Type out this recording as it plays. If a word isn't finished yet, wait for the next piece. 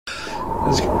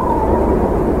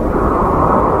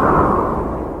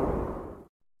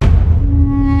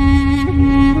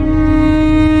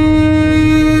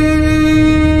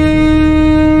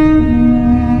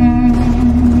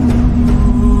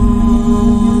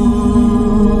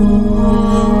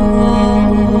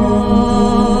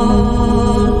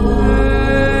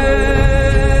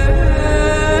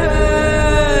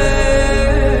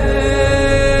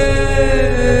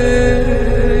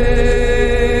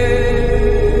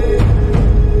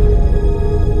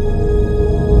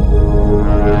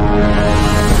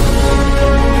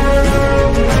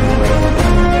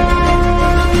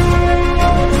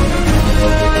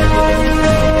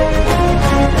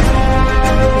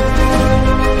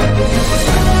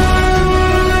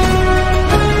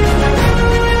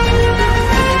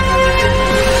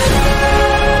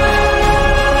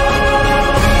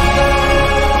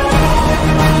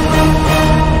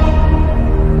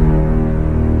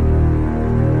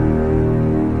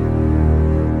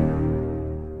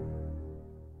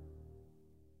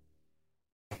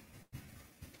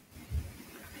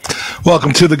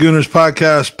Welcome to the Gooners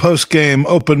Podcast Postgame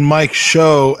Open Mic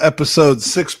Show, episode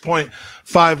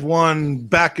 6.51,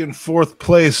 back in fourth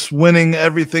place, winning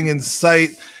everything in sight,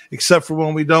 except for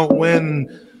when we don't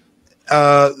win,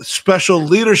 special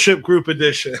leadership group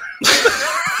edition.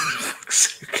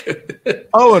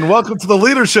 Oh, and welcome to the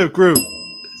leadership group.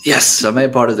 Yes, I'm a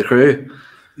part of the crew.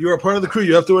 You are part of the crew.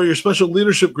 You have to wear your special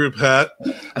leadership group hat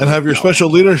and have your special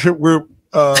leadership group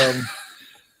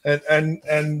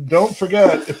And don't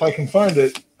forget, if I can find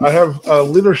it, I have a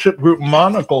leadership group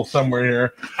monocle somewhere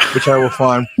here, which I will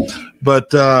find.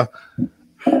 But are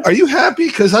you happy?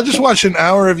 Because I just watched an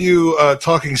hour of you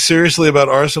talking seriously about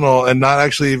Arsenal and not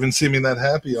actually even seeming that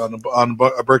happy on a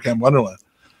Bergkamp Wonderland.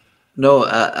 No,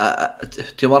 do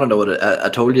you want to know what I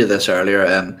told you this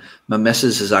earlier? My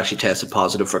missus has actually tested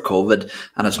positive for COVID,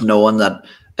 and it's knowing that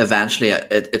eventually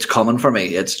it's coming for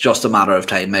me. It's just a matter of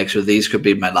time, Mike. So these could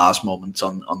be my last moments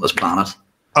on this planet.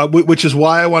 Which is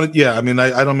why I wanted. Yeah, I mean,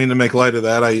 I don't mean to make light of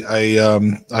that.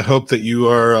 I hope that you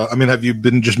are. I mean, have you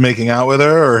been just making out with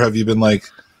her, or have you been like?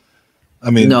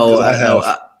 I mean, no,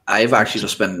 I've actually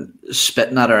just been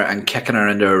spitting at her and kicking her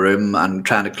into a room and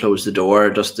trying to close the door,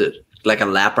 just like a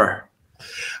leper.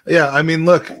 Yeah, I mean,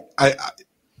 look, I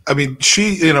mean,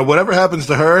 she, whatever happens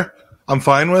to her, I'm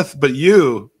fine with. But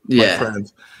you, my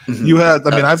friend, you had.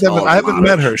 I mean, I haven't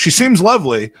met her. She seems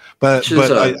lovely, but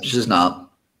she's not.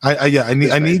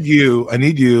 I need you,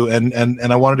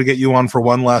 and I wanted to get you on for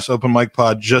one last open mic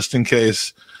pod just in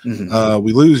case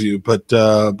we lose you. But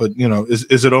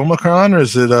is it Omicron or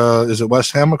is it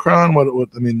West Hamicron? What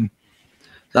I mean.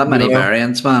 That many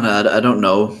variants, man. I don't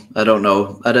know. I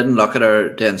didn't look at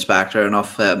her to inspect her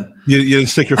enough. You didn't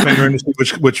stick your finger in to see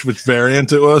which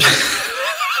variant it was.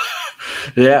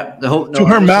 Yeah, to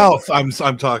her mouth. I'm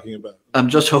talking about. I'm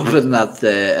just hoping that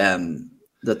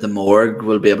the morgue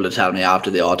will be able to tell me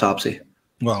after the autopsy.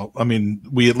 Well, I mean,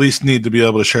 we at least need to be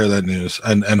able to share that news,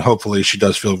 and hopefully she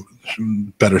does feel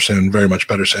better soon, very much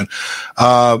better soon.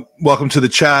 Welcome to the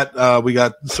chat. We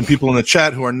got some people in the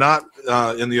chat who are not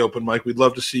in the open mic. We'd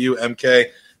love to see you, MK,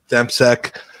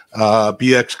 Dempsec,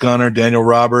 BX Gunner, Daniel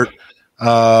Robert.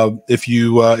 If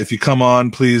you come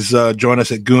on, please join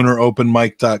us at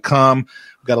GoonerOpenMic.com.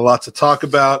 We've got a lot to talk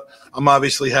about. I'm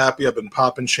obviously happy. I've been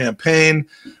popping champagne.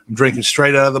 I'm drinking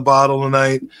straight out of the bottle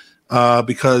tonight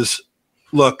because,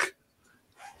 look,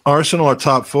 Arsenal are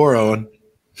top four, Owen.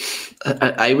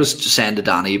 I was saying to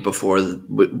Danny before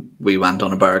we went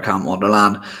on a Bergkamp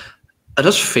Wonderland, I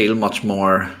just feel much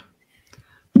more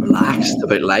relaxed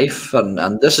about life,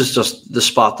 and this is just the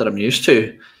spot that I'm used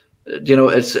to. I'm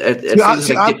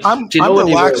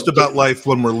relaxed about life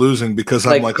when we're losing because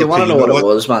I'm like, do you want to know what it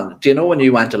was, man? Do you know when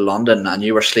you went to London and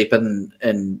you were sleeping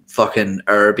in fucking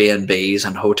Airbnbs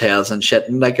and hotels and shit,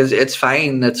 and like it's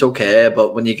fine, it's okay,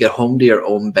 but when you get home to your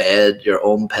own bed, your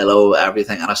own pillow,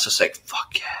 everything, and it's just like,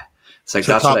 fuck yeah. It's like,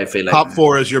 so that's what I feel like. Top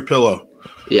four is your pillow.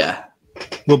 Yeah.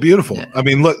 Well, beautiful. Yeah. I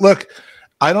mean, look.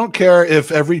 I don't care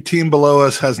if every team below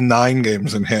us has 9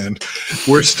 games in hand.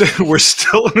 We're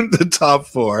still in the top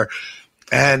four,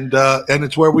 and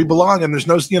it's where we belong. And there's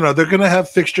no, they're going to have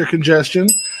fixture congestion.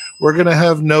 We're going to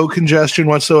have no congestion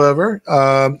whatsoever.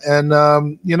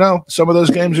 Some of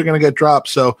those games are going to get dropped.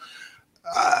 So,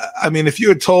 I mean, if you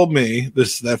had told me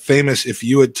if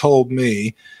you had told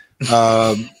me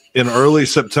in early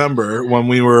September when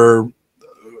we were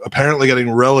apparently getting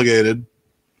relegated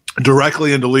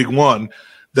directly into League One,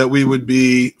 that we would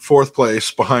be fourth place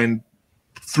behind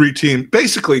 3 teams,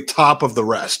 basically top of the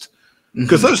rest.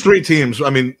 Because those 3 teams, I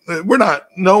mean,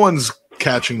 no one's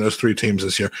catching those three teams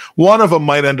this year. One of them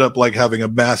might end up like having a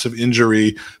massive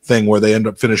injury thing where they end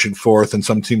up finishing fourth and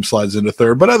some team slides into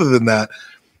third. But other than that,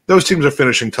 those teams are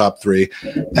finishing top three,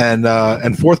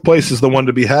 and fourth place is the one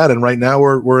to be had. And right now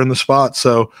we're in the spot.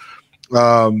 So,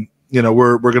 we're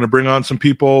going to bring on some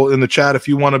people in the chat. If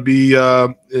you want to be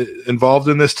involved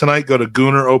in this tonight, go to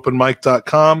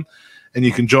GoonerOpenMic.com and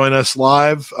you can join us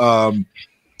live.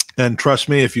 And trust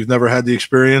me, if you've never had the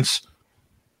experience,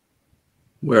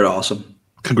 we're awesome.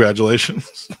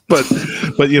 Congratulations. But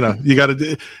you got to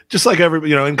do, just like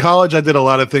in college, I did a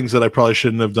lot of things that I probably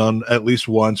shouldn't have done at least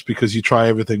once, because you try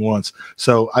everything once.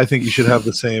 So I think you should have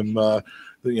the same, the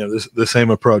same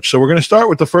approach. So we're going to start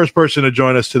with the first person to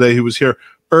join us today, who was here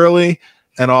early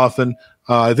and often.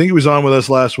 I think he was on with us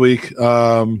last week.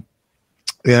 On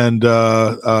when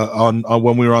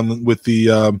we were on with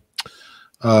the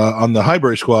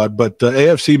Highbury squad, but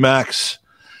AFC Max,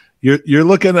 you're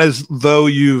looking as though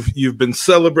you've been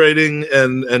celebrating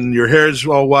and your hair's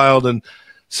all wild, and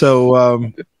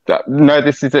so no,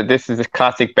 this is a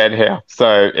classic bed hair.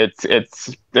 So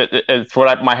it's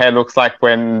what my hair looks like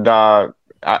when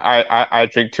I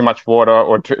drink too much water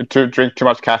or to drink too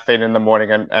much caffeine in the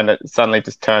morning, and it suddenly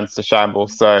just turns to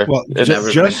shambles. So you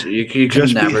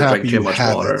can never drink too much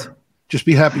water. Just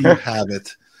be happy you have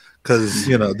it. Because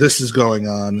this is going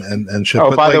on and shit.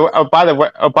 By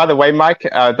the way, Mike,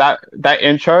 that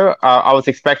intro, I was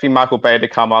expecting Michael Bay to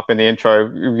come up in the intro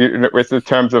with the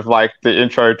terms of like the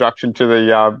introduction to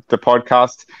the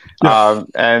podcast,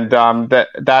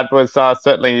 that was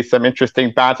certainly some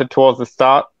interesting banter towards the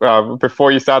start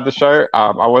before you started the show.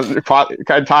 I wasn't quite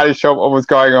entirely sure what was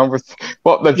going on with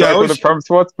what the joke of the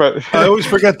premise was, but I always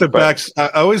forget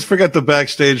the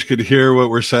backstage could hear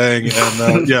what we're saying,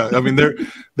 and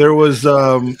there was.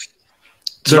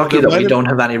 It's lucky that we don't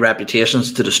have any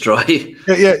reputations to destroy.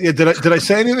 Yeah. Did I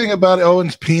say anything about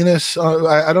Owen's penis?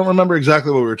 I don't remember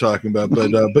exactly what we were talking about, but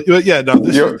yeah, no.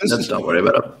 Let's not worry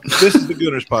about it. This is the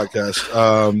Gooners podcast,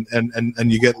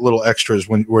 and you get little extras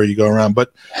where you go around.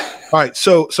 But all right,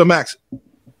 so Max,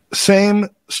 same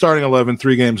starting 11,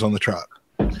 3 games on the trot.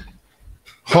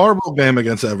 Horrible game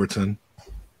against Everton.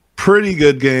 Pretty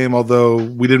good game, although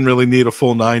we didn't really need a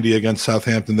full 90 against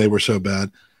Southampton. They were so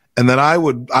bad. And then I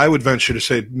would venture to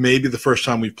say maybe the first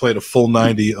time we've played a full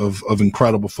 90 of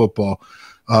incredible football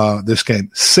this game.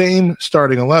 Same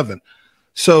starting 11.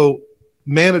 So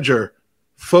manager,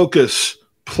 focus,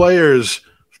 players,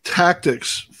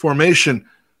 tactics, formation,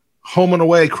 home and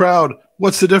away, crowd.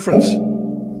 What's the difference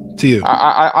to you?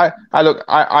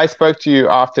 I spoke to you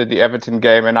after the Everton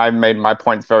game, and I made my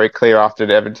points very clear after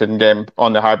the Everton game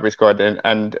on the Highbury squad,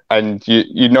 and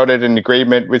you nodded in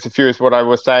agreement with a few of what I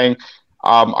was saying.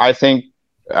 I think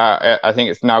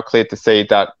it's now clear to see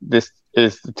that this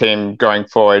is the team going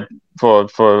forward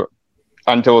for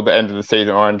until the end of the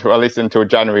season, or at least until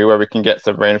January, where we can get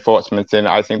some reinforcements in.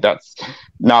 I think that's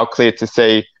now clear to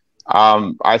see.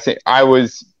 I'm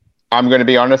going to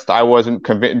be honest, I wasn't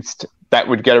convinced that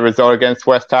would get a result against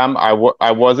West Ham. I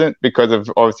wasn't, because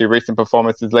of obviously recent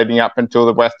performances leading up until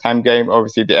the West Ham game.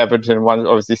 Obviously the Everton one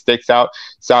obviously sticks out.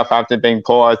 Southampton being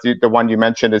poor, as the one you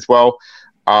mentioned as well.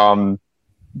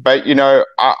 But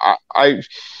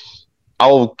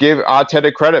I'll give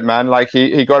Arteta credit, man. Like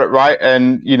he got it right,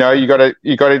 and you got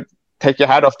to take your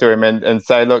hat off to him and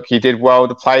say, look, he did well.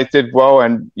 The players did well,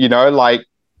 and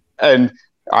and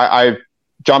I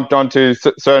jumped onto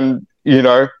certain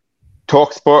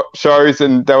talk sport shows,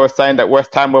 and they were saying that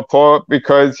West Ham were poor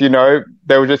because they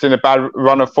were just in a bad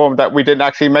run of form, that we didn't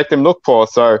actually make them look poor.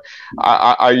 So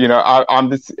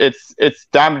I'm just, it's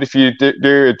damned if you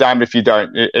do, damned if you don't,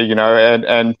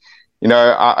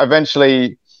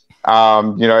 eventually,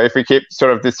 if we keep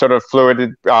sort of this sort of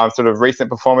fluid sort of recent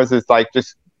performances, like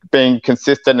just being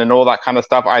consistent and all that kind of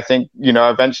stuff, I think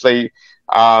eventually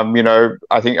I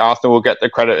think Arsenal will get the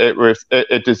credit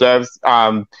it deserves.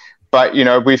 But,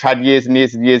 we've had years and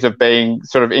years and years of being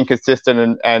sort of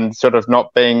inconsistent and sort of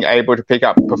not being able to pick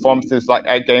up performances like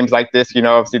at games like this.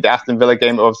 Obviously the Aston Villa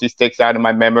game obviously sticks out in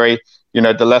my memory.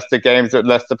 The Leicester games, the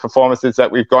Leicester performances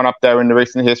that we've gone up there in the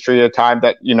recent history of time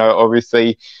that,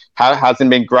 obviously hasn't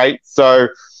been great. So,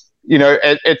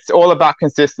 it's all about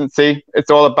consistency.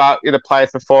 It's all about the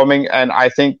players performing. And I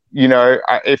think,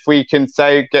 if we can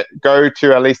go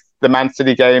to at least the Man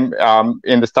City game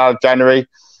in the start of January,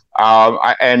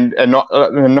 and not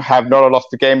have not lost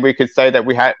the game, we could say that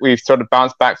we've sort of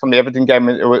bounced back from the Everton game,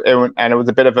 and it was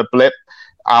a bit of a blip.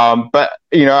 But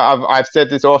I've said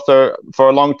this also for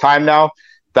a long time now,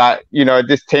 that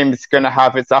this team is going to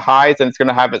have its highs and it's going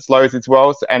to have its lows as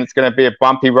well, and it's going to be a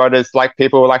bumpy road, as like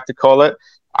people would like to call it.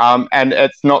 And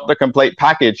it's not the complete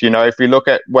package. If you look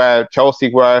at where Chelsea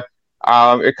were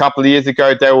A couple of years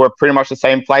ago, they were pretty much the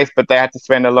same place, but they had to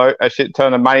spend a shit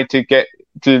ton of money to get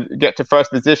to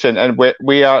first position. And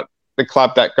we are the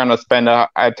club that going to spend a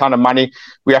ton of money.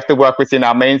 We have to work within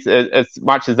our means. As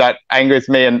much as that angers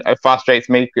me and frustrates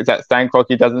me, because that Stan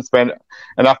Kroenke doesn't spend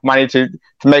enough money to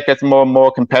make us more and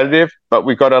more competitive. But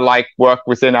we got to work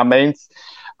within our means.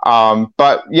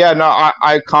 But yeah, no,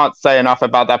 I can't say enough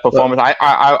about that performance.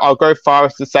 I'll go far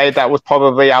as to say that was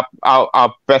probably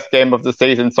our best game of the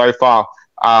season so far.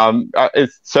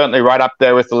 It's certainly right up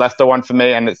there with the Leicester one for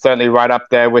me, and it's certainly right up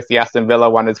there with the Aston Villa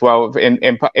one as well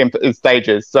in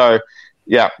stages. So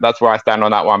yeah, that's where I stand on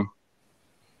that one.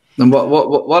 And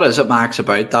what is it, Max,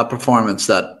 about that performance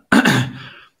that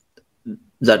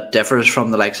that differs from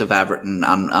the likes of Everton,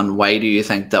 and why do you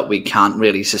think that we can't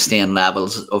really sustain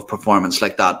levels of performance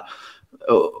like that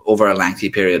over a lengthy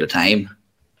period of time?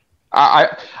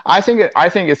 I think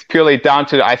it's purely down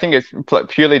to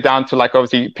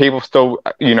obviously people still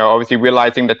obviously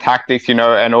realizing the tactics and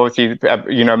obviously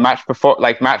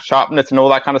match sharpness and all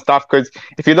that kind of stuff. Because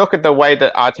if you look at the way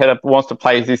that Arteta wants to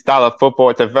play his style of football,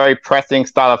 it's a very pressing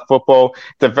style of football.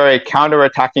 It's a very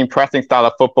counter-attacking pressing style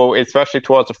of football, especially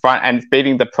towards the front, and it's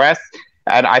beating the press.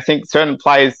 And I think certain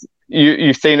players,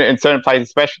 you've seen it in certain players,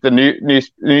 especially the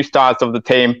new stars of the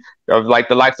team, of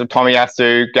the likes of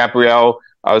Tomiyasu, Gabriel,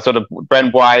 sort of Ben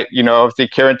White, obviously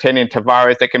Kieran Tierney and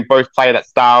Tavares, they can both play that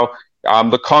style.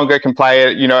 The Congo can play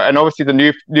it, and obviously the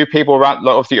new people around,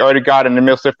 obviously Odegaard and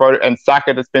Emile Smith-Rowe and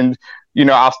Saka, that's been,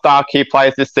 our star key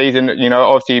players this season,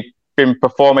 obviously been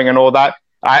performing and all that.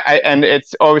 And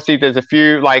it's obviously there's a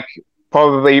few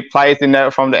probably players in there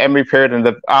from the Emery period and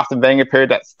the after Wenger period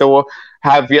that still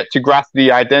have yet to grasp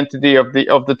the identity of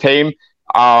the team.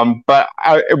 But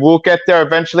we'll get there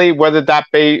eventually, whether that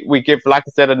be we give, like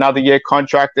I said, another year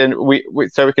contract and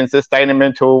so we can sustain him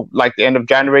until the end of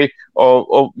January,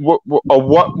 or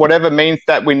whatever means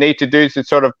that we need to do to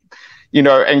sort of,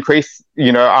 increase,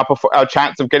 our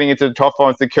chance of getting into the top four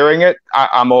and securing it.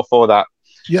 I'm all for that.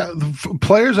 Yeah, the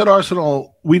players at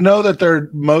Arsenal, we know that they're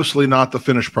mostly not the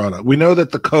finished product. We know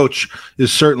that the coach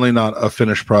is certainly not a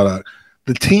finished product.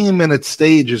 The team in its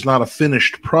stage is not a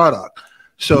finished product.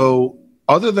 So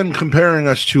other than comparing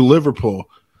us to Liverpool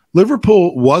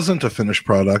wasn't a finished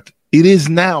product. It is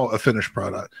now a finished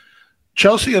product.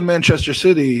 Chelsea and Manchester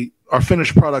City are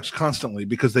finished products constantly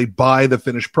because they buy the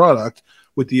finished product,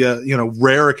 with the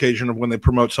rare occasion of when they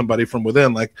promote somebody from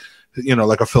within, like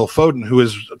a Phil Foden, who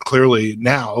is clearly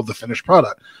now the finished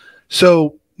product.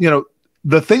 So,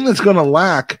 the thing that's going to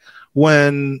lack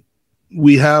when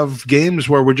we have games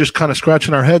where we're just kind of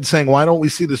scratching our head saying, why don't we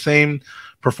see the same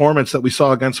performance that we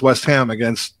saw against West Ham,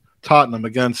 against Tottenham,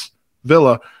 against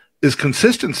Villa, is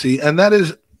consistency. And that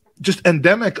is just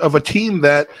endemic of a team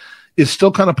that is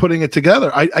still kind of putting it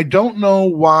together. I don't know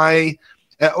why.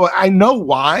 I know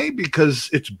why, because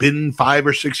it's been 5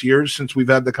 or 6 years since we've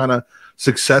had the kind of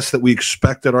success that we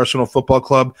expect at Arsenal Football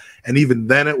Club. And even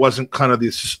then it wasn't kind of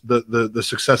the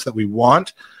success that we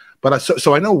want. But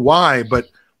so I know why. But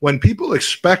when people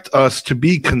expect us to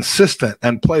be consistent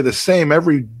and play the same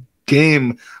every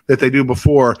game that they do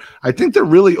before, I think they're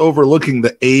really overlooking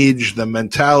the age, the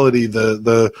mentality,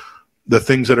 the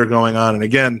things that are going on. And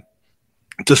again,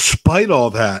 despite all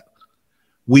that,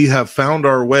 we have found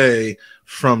our way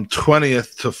from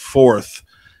 20th to 4th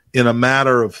in a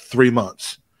matter of 3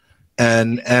 months.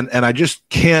 And I just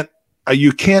can't,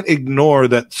 you can't ignore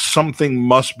that something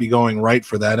must be going right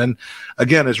for that. And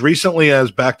again, as recently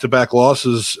as back-to-back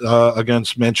losses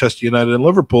against Manchester United and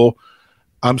Liverpool,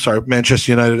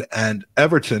 Manchester United and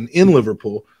Everton in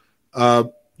Liverpool,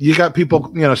 you got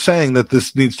people, saying that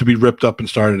this needs to be ripped up and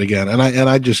started again. And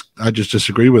I just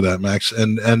disagree with that, Max.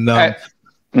 And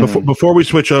before we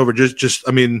switch over, just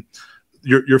I mean,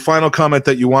 your final comment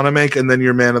that you want to make, and then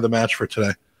your man of the match for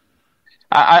today.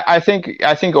 I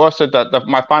think also that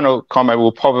my final comment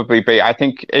will probably be, I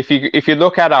think if you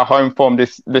look at our home form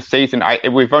this season,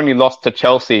 we've only lost to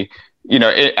Chelsea,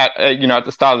 at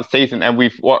the start of the season, and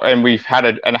we've had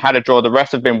a draw. The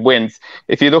rest have been wins.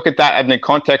 If you look at that in the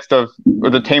context of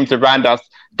the teams around us,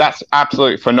 that's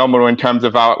absolutely phenomenal in terms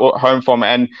of our home form.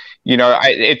 And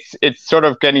it's sort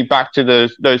of getting back to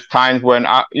those times when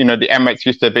the Emirates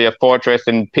used to be a fortress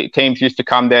and teams used to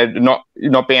come there not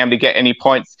being able to get any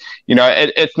points.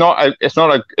 It's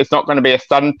not going to be a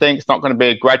sudden thing. It's not going to be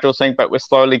a gradual thing, but we're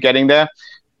slowly getting there.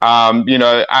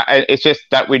 It's just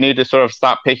that we need to sort of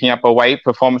start picking up away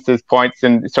performances, points,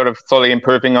 and sort of slowly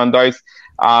improving on those.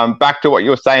 Back to what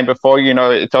you were saying before,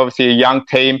 it's obviously a young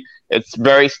team. It's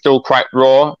still quite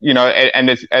raw, and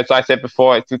as I said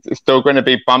before, it's still going to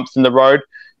be bumps in the road.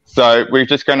 So we're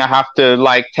just going to have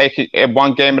to take it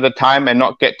one game at a time and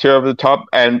not get too over the top.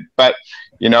 But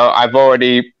I've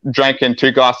already drank in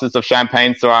 2 glasses of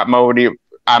champagne, so I'm already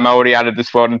out of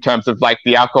this world in terms of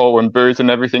the alcohol and booze and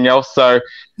everything else. So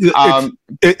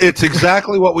it's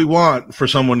exactly what we want for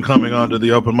someone coming onto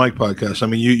the Open Mic podcast. I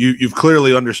mean, you've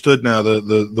clearly understood now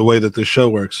the way that this show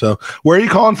works. So where are you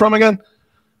calling from again?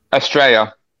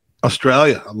 Australia.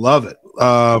 I love it.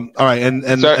 All right, and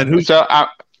who?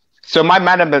 So my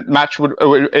man of the match would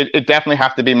definitely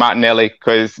have to be Martinelli,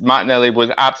 because Martinelli was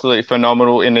absolutely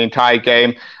phenomenal in the entire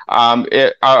game.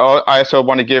 I also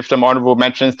want to give some honourable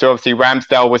mentions to, obviously,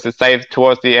 Ramsdale was a save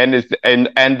towards the end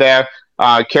there.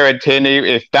 Chiarentini,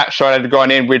 if that shot had gone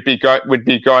in, we'd be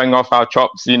going off our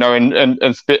chops, and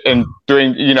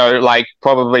doing,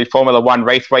 probably Formula One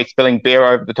raceway, spilling beer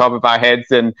over the top of our heads,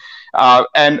 and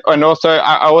also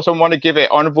I also want to give an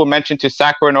honourable mention to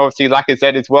Saka and obviously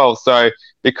Lacazette as well. So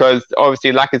because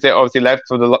obviously Lacazette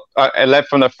left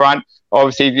from the front.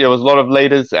 Obviously, there was a lot of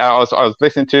leaders. I was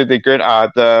listening to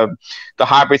the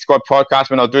Hybrid Squad podcast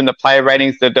when I was doing the player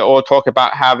ratings, that they all talk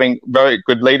about having very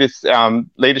good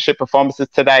leadership performances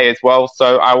today as well.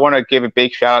 So I want to give a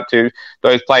big shout out to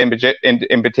those players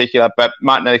in particular. But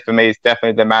Martinelli for me is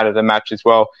definitely the man of the match as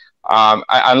well.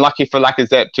 Unlucky for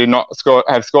Lacazette to not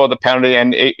have scored the penalty,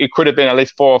 and it could have been at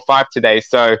least 4 or 5 today.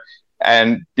 So,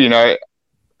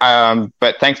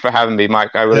 but thanks for having me,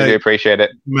 Mike. I really do appreciate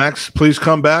it. Max, please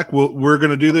come back. We're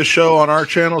going to do this show on our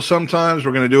channel sometimes.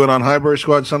 We're going to do it on Hybrid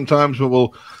Squad sometimes, but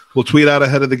we'll tweet out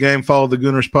ahead of the game. Follow the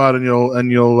Gooners pod, and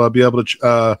you'll be able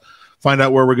to find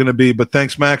out where we're going to be. But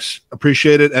thanks, Max.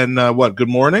 Appreciate it. And good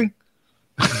morning?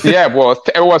 Yeah, well,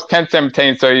 it was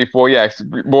 10:17, so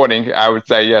morning, I would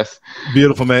say, yes.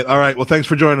 Beautiful, mate. All right, well, thanks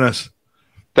for joining us.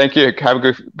 Thank you. Have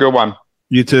a good one.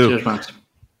 You too. Cheers, Max.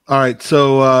 All right,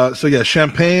 so yeah,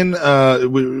 champagne.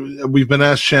 We've been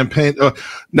asked champagne.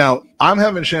 Now I'm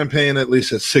having champagne at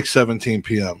least at 6:17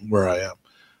 p.m. where I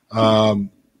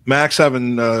am. Max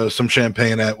having some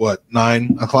champagne at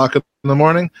 9 o'clock in the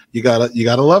morning. You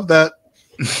gotta love that.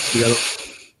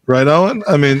 Right, Owen?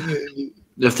 I mean,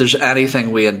 if there's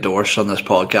anything we endorse on this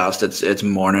podcast, it's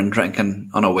morning drinking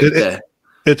on a weekday.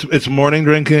 It's morning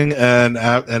drinking and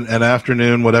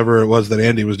afternoon, whatever it was that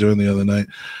Andy was doing the other night.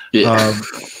 Yeah.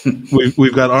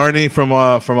 We've got Arnie from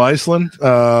Iceland.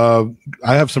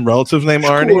 I have some relatives named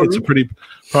Arnie. It's a pretty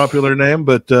popular name,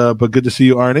 but good to see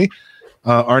you, Arnie.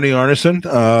 Arnie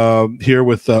Arneson here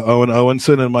with Owen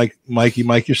Owenson and Mikey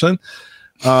Mikeson.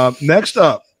 Next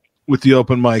up with the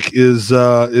open mic is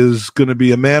going to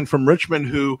be a man from Richmond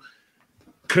who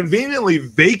conveniently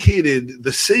vacated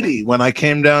the city when I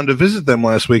came down to visit them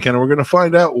last weekend. And we're going to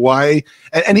find out why.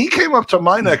 And he came up to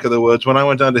my neck of the woods when I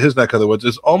went down to his neck of the woods.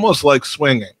 It's almost like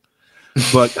swinging.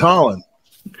 But Colin,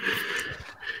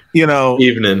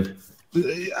 evening.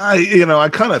 I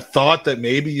kind of thought that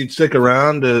maybe you'd stick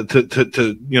around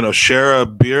to share a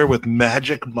beer with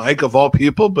Magic Mike of all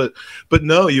people, but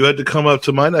no, you had to come up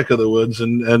to my neck of the woods.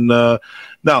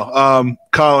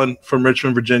 Colin from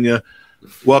Richmond, Virginia,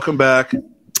 welcome back.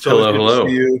 Hello.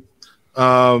 See you.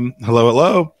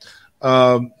 Hello.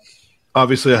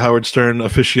 Obviously a Howard Stern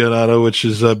aficionado, which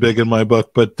is big in my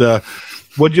book. But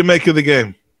what'd you make of the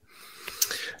game?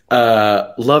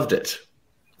 Loved it.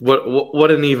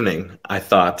 What an evening! I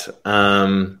thought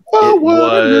it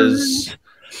was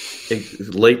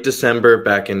late December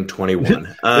back in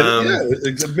 21.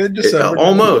 It's mid-December.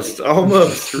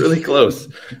 Almost, really close.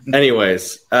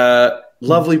 Anyways,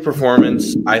 lovely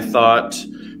performance. I thought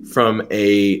from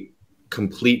a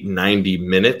complete 90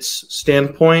 minutes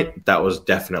standpoint, that was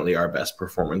definitely our best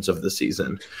performance of the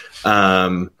season.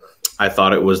 I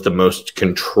thought it was the most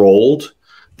controlled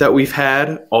that we've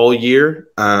had all year.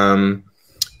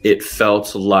 It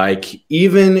felt like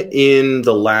even in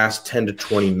the last 10 to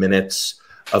 20 minutes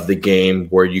of the game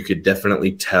where you could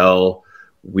definitely tell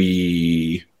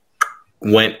we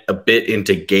went a bit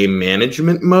into game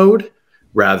management mode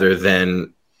rather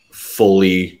than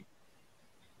fully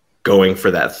going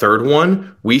for that third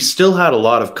one, we still had a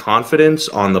lot of confidence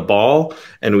on the ball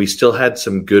and we still had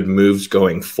some good moves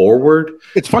going forward.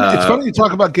 It's funny. It's funny you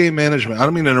talk about game management. I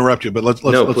don't mean to interrupt you, but let's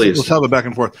have a back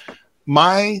and forth.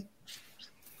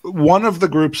 One of the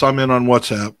groups I'm in on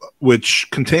WhatsApp, which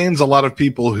contains a lot of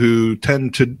people who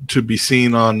tend to be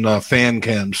seen on fan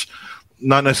cams,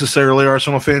 not necessarily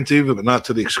Arsenal Fan TV, but not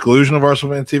to the exclusion of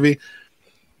Arsenal Fan TV.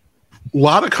 A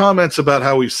lot of comments about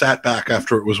how we sat back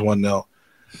after it was 1-0.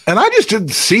 And I just didn't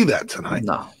see that tonight.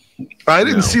 No. I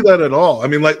didn't see that at all. I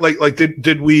mean,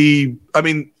 did we – I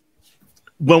mean,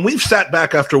 when we've sat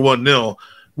back after 1-0,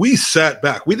 we sat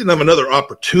back. We didn't have another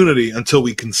opportunity until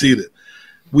we conceded.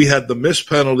 We had the missed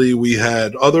penalty. We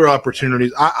had other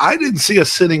opportunities. I didn't see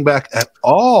us sitting back at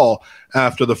all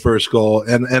after the first goal.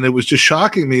 And it was just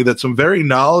shocking me that some very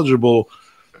knowledgeable,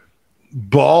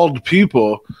 bald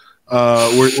people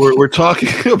we're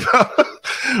talking about,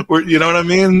 you know what I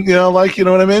mean? You know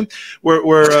what I mean?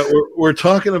 We're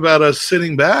talking about us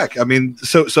sitting back. I mean,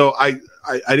 so I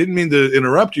didn't mean to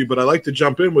interrupt you, but I like to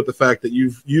jump in with the fact that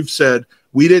you've said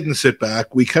we didn't sit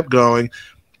back. We kept going.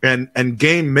 And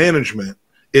game management,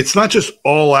 it's not just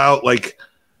all out like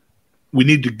we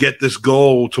need to get this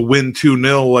goal to win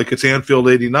 2-0 like it's Anfield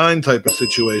 89 type of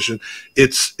situation.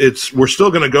 It's we're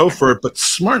still going to go for it, but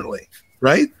smartly,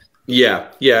 right? Yeah.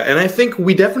 And I think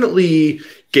we definitely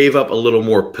gave up a little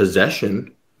more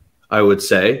possession, I would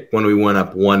say, when we went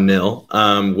up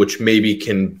 1-0, which maybe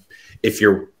can, if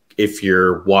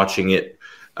you're watching it,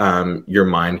 your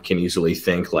mind can easily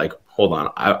think like, hold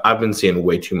on, I've been seeing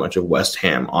way too much of West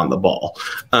Ham on the ball.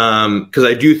 Because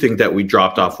I do think that we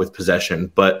dropped off with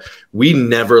possession, but we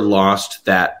never lost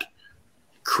that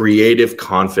creative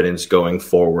confidence going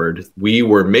forward. We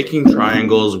were making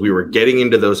triangles. We were getting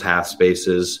into those half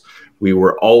spaces. We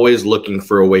were always looking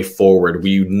for a way forward.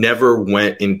 We never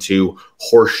went into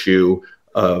horseshoe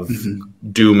of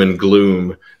doom and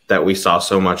gloom that we saw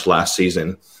so much last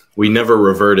season. We never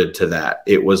reverted to that.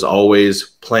 It was always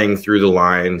playing through the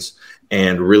lines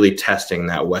and really testing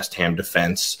that West Ham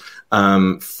defense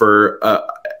for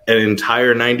an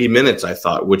entire 90 minutes, I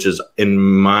thought, which is, in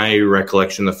my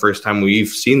recollection, the first time we've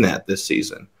seen that this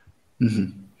season.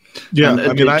 Mm-hmm.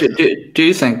 Yeah, do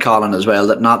you think, Colin, as well,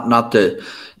 that not to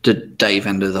dive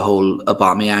into the whole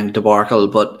Aubameyang debacle,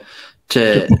 but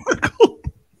to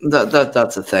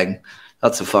that's a thing.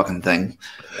 That's a fucking thing.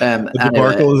 The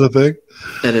debacle is a thing?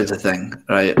 It is a thing,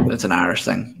 right? It's an Irish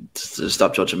thing.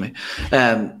 Stop judging me.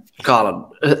 Colin,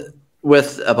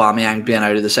 with Aubameyang being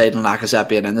out of the side and Lacazette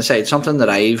being in the side, something that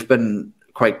I've been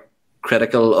quite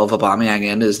critical of Aubameyang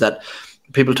in is that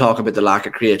people talk about the lack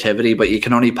of creativity, but you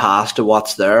can only pass to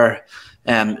what's there.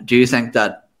 Do you think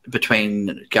that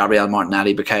between Gabriel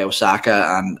Martinelli, Bukayo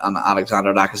Saka and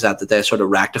Alexander Lacazette, that they sort of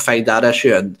rectified that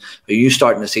issue? And are you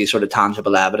starting to see sort of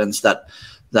tangible evidence that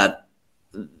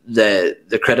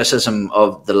the criticism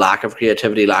of the lack of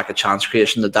creativity, lack of chance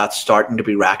creation, that's starting to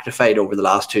be rectified over the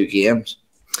last two games?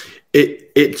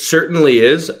 It certainly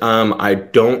is. I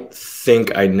don't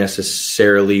think I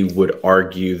necessarily would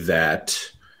argue that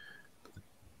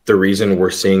the reason we're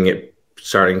seeing it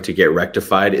starting to get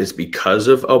rectified is because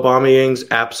of Aubameyang's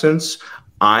absence.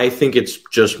 I think it's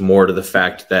just more to the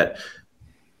fact that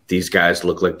these guys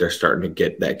look like they're starting to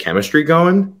get that chemistry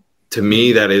going. To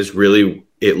me, that is really,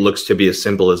 it looks to be as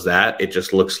simple as that. It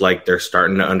just looks like they're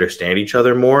starting to understand each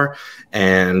other more.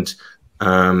 And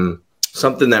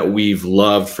something that we've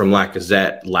loved from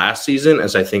Lacazette last season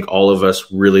is I think all of us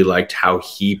really liked how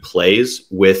he plays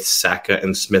with Saka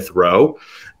and Smith Rowe.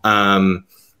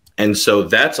 And so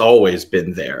that's always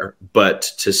been there. But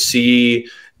to see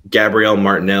Gabriel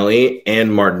Martinelli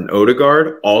and Martin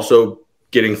Odegaard also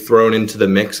getting thrown into the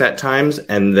mix at times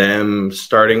and them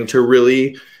starting to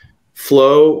really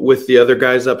flow with the other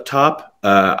guys up top,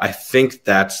 I think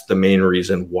that's the main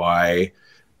reason why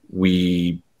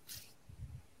we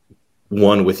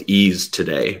won with ease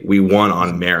today. We won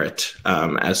on merit,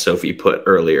 as Sophie put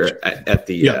earlier at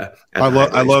the. Yeah, I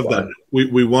love that.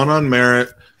 We won on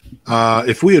merit.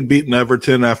 If we had beaten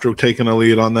Everton after taking a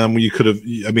lead on them, you could have.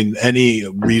 I mean, any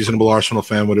reasonable Arsenal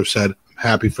fan would have said, "I'm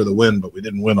happy for the win," but we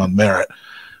didn't win on merit.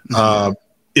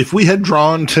 If we had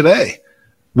drawn today,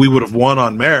 we would have won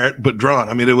on merit, but drawn.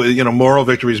 I mean, it was, moral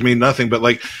victories mean nothing. But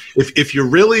like, if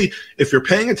you're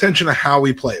paying attention to how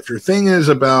we play, if your thing is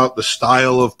about the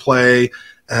style of play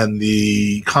and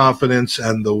the confidence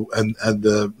and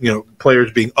the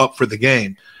players being up for the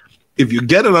game, if you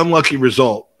get an unlucky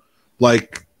result,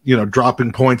 like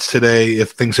dropping points today,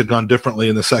 if things had gone differently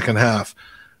in the second half,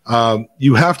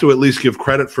 you have to at least give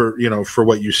credit for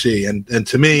what you see. And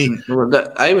to me,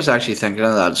 I was actually thinking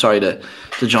of that. Sorry to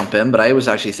jump in, but I was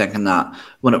actually thinking that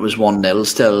when it was 1-0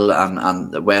 still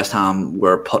and West Ham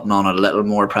were putting on a little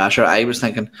more pressure, I was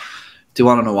thinking, do you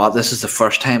want to know what? This is the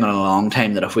first time in a long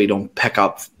time that if we don't pick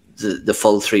up the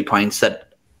full 3 points,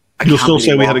 that you'll still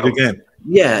say we had a good game.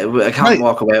 Yeah, I can't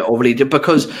walk away overly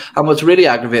because, and what's really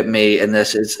aggravating me in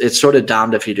this is it's sort of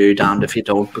damned if you do, damned if you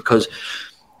don't, because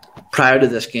prior to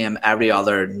this game, every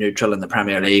other neutral in the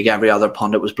Premier League, every other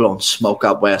pundit was blowing smoke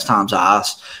up West Ham's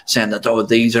ass, saying that,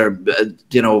 these are,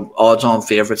 odds-on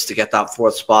favourites to get that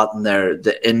fourth spot, and they're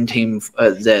the in-team,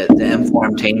 the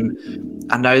informed team.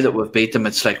 And now that we've beat them,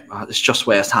 it's like, it's just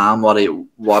West Ham. What is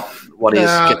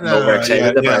getting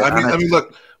overexcited about? I mean,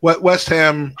 look, West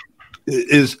Ham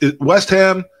is West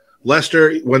Ham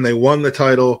Leicester, when they won the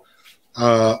title,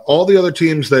 all the other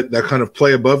teams that kind of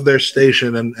play above their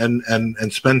station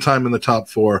and spend time in the top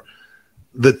four,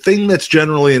 the thing that's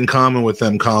generally in common with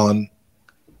them, Colin,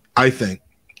 I think,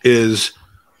 is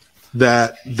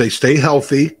that they stay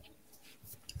healthy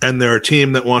and they're a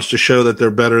team that wants to show that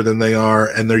they're better than they are,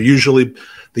 and they usually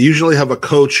have a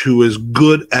coach who is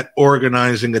good at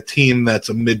organizing a team that's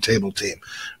a mid-table team.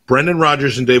 Brendan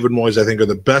Rodgers and David Moyes, I think, are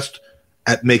the best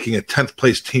at making a 10th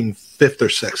place team 5th or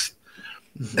 6th,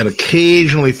 and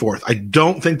occasionally 4th. I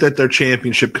don't think that they're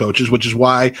championship coaches, which is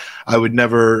why I would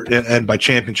never, and by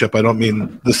championship, I don't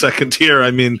mean the second tier.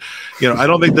 I mean, I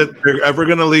don't think that they're ever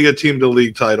going to lead a team to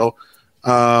league title,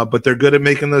 but they're good at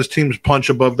making those teams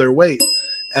punch above their weight.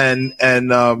 And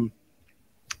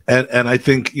I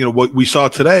think, what we saw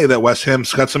today, that West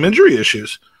Ham's got some injury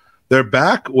issues. Their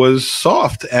back was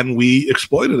soft, and we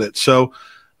exploited it. So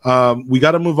we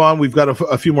got to move on. We've got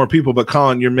a few more people, but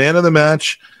Colin, you're man of the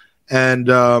match, and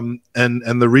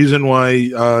the reason why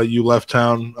you left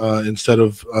town instead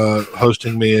of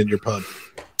hosting me in your pub.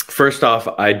 First off,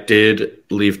 I did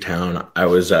leave town. I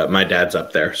was my dad's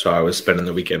up there, so I was spending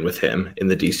the weekend with him in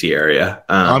the DC area.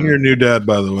 I'm your new dad,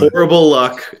 by the way. Horrible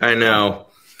luck, I know.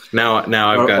 Now I've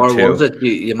got two. Or was it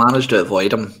you managed to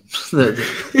avoid him?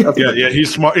 Yeah,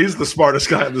 he's smart. He's the smartest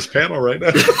guy on this panel right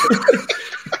now.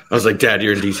 I was like, Dad,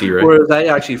 you're in DC, right? Whereas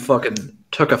I actually fucking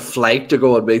took a flight to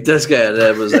go and meet this guy, and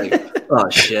I was like, oh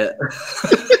shit.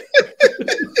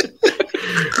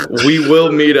 We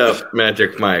will meet up,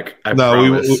 Magic Mike. I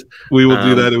promise. We will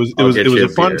do that. It was a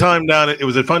fun time down. It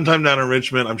was a fun time down in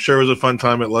Richmond. I'm sure it was a fun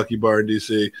time at Lucky Bar in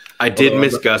DC. I did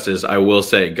miss Gus's. I will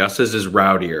say Gus's is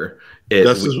rowdier.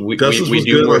 We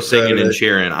do more singing and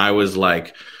cheering. I was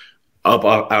like up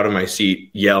out of my seat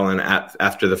yelling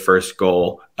after the first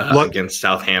goal against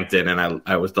Southampton, and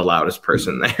I was the loudest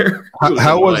person there.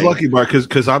 How was Lucky Bar?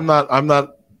 Because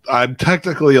I'm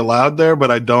technically allowed there,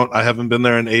 but I haven't been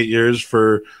there in 8 years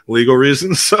for legal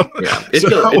reasons. So yeah,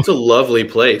 it's a lovely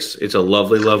place. It's a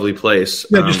lovely place.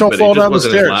 Yeah, just don't fall down the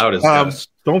stairs.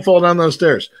 Don't fall down those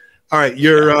stairs. All right,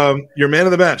 you're man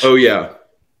of the match. Oh yeah,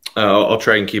 I'll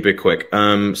try and keep it quick.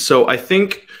 So I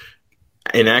think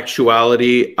in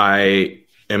actuality, I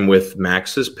am with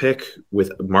Max's pick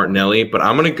with Martinelli, but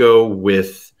I'm going to go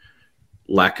with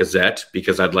Lacazette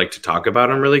because I'd like to talk about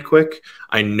him really quick.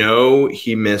 I know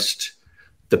he missed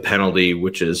the penalty,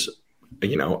 which is,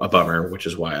 a bummer, which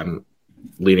is why I'm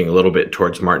leaning a little bit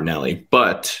towards Martinelli.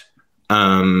 But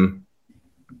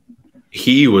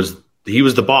he was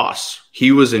the boss.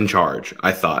 He was in charge.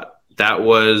 I thought that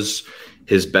was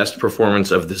his best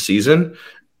performance of the season,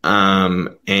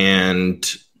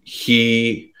 and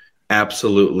he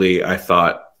absolutely, I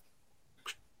thought,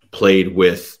 played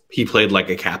like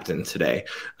a captain today.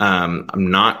 I'm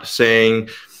not saying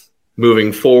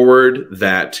moving forward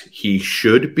that he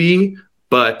should be,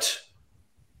 but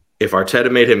if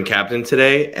Arteta made him captain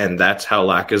today and that's how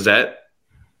Lacazette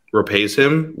repays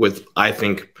him with, I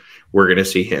think we're going to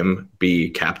see him be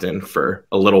captain for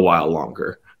a little while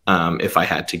longer, if I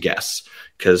had to guess,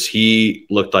 because he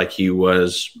looked like he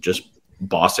was just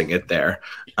bossing it there.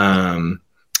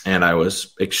 And I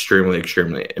was extremely,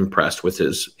 extremely impressed with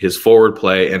his forward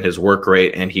play and his work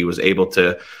rate, and he was able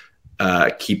to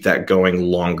keep that going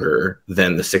longer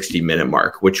than the 60-minute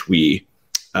mark, which we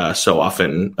so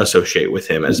often associate with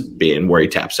him as being where he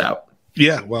taps out.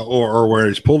 Yeah, well, or where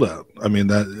he's pulled out. I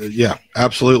mean, yeah,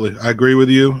 absolutely. I agree with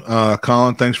you.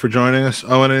 Colin, thanks for joining us.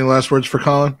 Owen, any last words for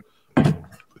Colin?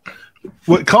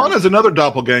 Colin has another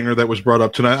doppelganger that was brought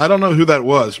up tonight. I don't know who that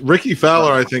was. Ricky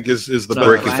Fowler, I think, is the best.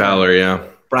 Ricky Fowler, yeah.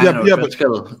 Brian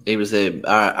O'Driscoll, he was the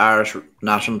Irish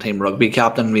national team rugby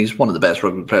captain. He's one of the best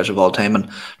rugby players of all time, and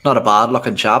not a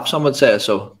bad-looking chap, some would say.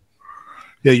 So,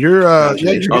 yeah, you're. I'll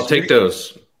take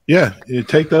those. Yeah, you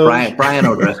take those. Brian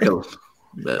O'Driscoll.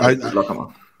 Look him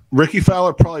up. Ricky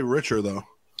Fowler probably richer though.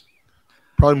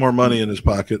 Probably more money in his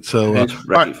pocket. So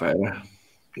Ricky Fowler.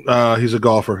 He's a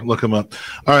golfer. Look him up.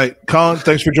 All right, Colin,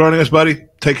 thanks for joining us, buddy.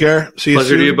 Take care. See you soon.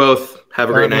 Pleasure to you both. Have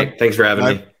a great night. Thanks for having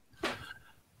me.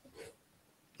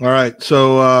 All right,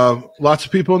 so lots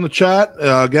of people in the chat.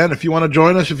 Again, if you want to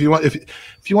join us, if you want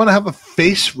to have a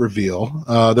face reveal,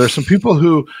 there are some people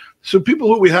who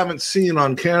we haven't seen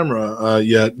on camera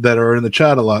yet that are in the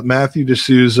chat a lot. Matthew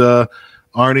D'Souza,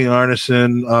 Arnie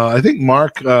Arneson, I think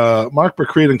Mark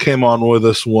Bercreeden came on with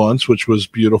us once, which was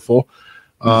beautiful.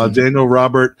 Daniel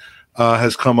Robert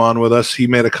has come on with us. He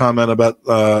made a comment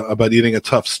about eating a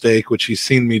tough steak, which he's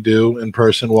seen me do in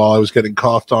person while I was getting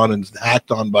coughed on and hacked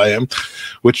on by him,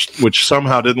 which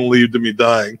somehow didn't lead to me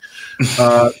dying.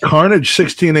 Carnage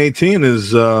 1618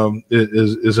 is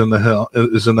in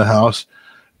the house.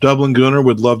 Dublin Gooner,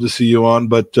 would love to see you on.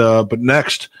 But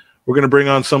next, we're going to bring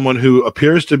on someone who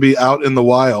appears to be out in the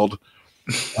wild.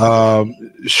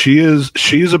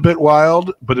 She's a bit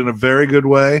wild, but in a very good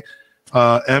way.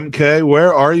 MK,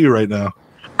 where are you right now?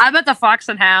 I'm at the Fox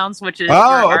and Hounds, which is where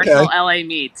Arsenal LA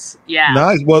meets. Yeah,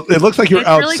 nice. Well, it looks like you're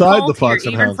outside really cold the Fox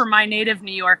and Hounds. Even for my native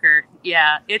New Yorker,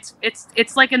 yeah, it's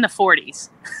like in the 40s.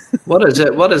 What is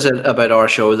it? What is it about our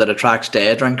show that attracts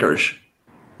day drinkers?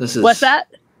 What's that?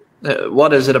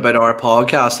 What is it about our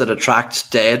podcast that attracts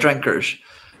day drinkers?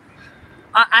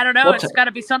 I don't know. It's got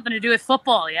to be something to do with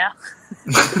football, yeah.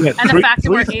 And the fact that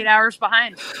we're 8 hours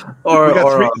behind. Or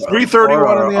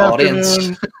 3:31 in the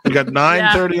afternoon. We got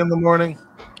 9:30 in the morning.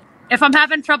 If I'm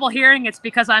having trouble hearing, it's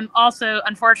because I'm also,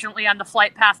 unfortunately, on the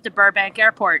flight path to Burbank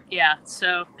Airport. Yeah,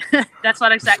 so that's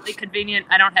not exactly convenient.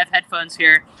 I don't have headphones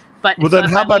here. But well, then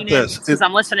how about this? Because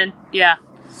I'm listening, yeah.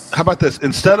 How about this?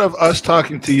 Instead of us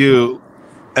talking to you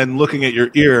and looking at your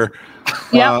ear,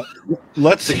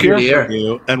 let's hear from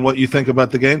you and what you think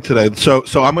about the game today. So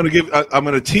I'm going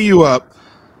to tee you up.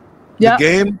 The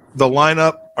game, the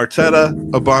lineup,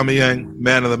 Arteta, Aubameyang,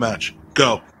 man of the match.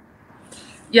 Go.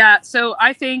 Yeah, so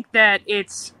I think that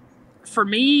for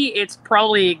me, it's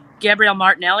probably Gabriel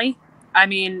Martinelli. I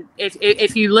mean,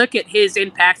 if you look at his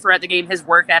impact throughout the game, his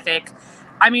work ethic,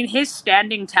 I mean, his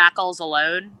standing tackles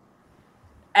alone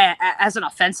as an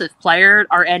offensive player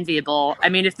are enviable. I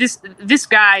mean, if this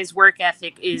guy's work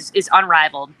ethic is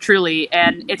unrivaled, truly,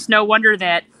 and it's no wonder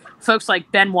that folks like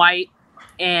Ben White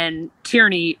and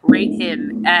Tierney rate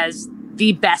him as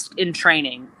the best in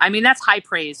training. I mean, that's high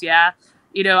praise, yeah.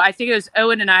 You know, I think it was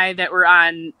Owen and I that were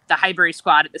on the Highbury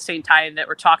squad at the same time that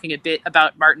were talking a bit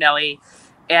about Martinelli.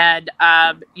 And,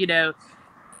 you know,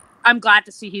 I'm glad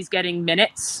to see he's getting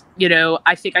minutes. You know,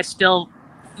 I think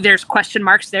there's question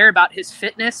marks there about his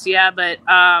fitness. Yeah. But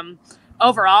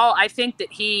overall, I think that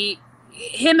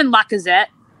him and Lacazette,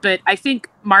 but I think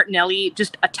Martinelli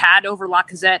just a tad over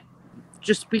Lacazette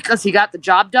just because he got the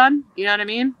job done. You know what I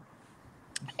mean?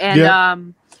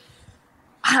 And,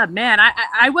 man,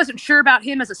 I wasn't sure about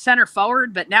him as a center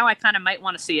forward, but now I kind of might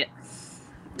want to see it.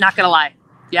 Not gonna lie,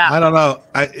 yeah. I don't know.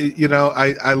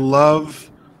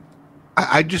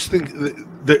 I just think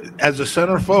that as a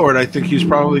center forward, I think he's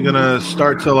probably gonna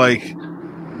start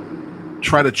to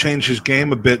try to change his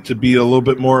game a bit to be a little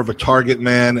bit more of a target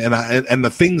man, and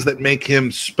the things that make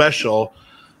him special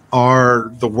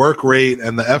are the work rate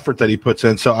and the effort that he puts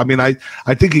in. So I mean, I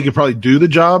think he could probably do the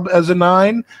job as a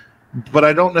 9. But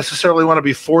I don't necessarily want to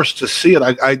be forced to see it.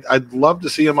 I'd love to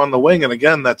see him on the wing, and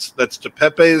again, that's to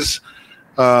Pepe's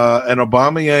and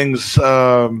Aubameyang's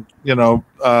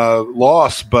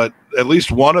loss. But at least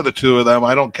one of the two of them,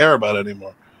 I don't care about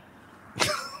anymore.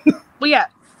 Well, yeah,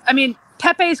 I mean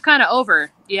Pepe's kind of over.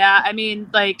 Yeah, I mean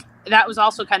that was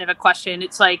also kind of a question.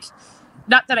 It's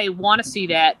not that I want to see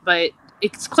that, but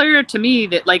it's clear to me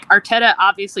that Arteta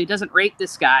obviously doesn't rate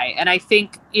this guy, and I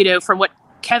think from what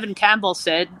Kevin Campbell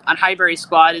said on Highbury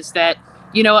squad is that,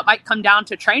 it might come down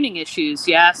to training issues.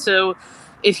 Yeah. So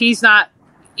if he's not,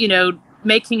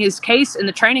 making his case in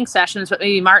the training sessions, but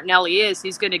maybe Martinelli is,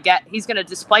 he's going to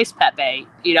displace Pepe,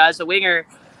 as a winger.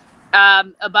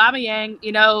 Aubameyang,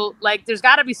 there's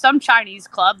got to be some Chinese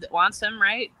club that wants him,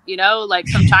 right?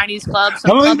 Some Chinese club. I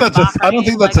don't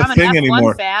think that's a thing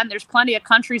anymore. Fan. There's plenty of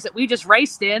countries that we just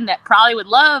raced in that probably would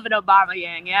love an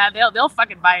Aubameyang. Yeah, they'll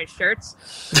fucking buy his shirts.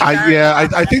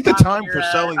 I think the time for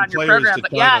selling players program,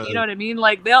 but yeah, you know what I mean.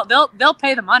 They'll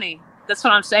pay the money. That's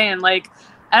what I'm saying.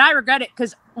 And I regret it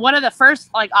because one of the first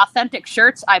authentic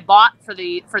shirts I bought for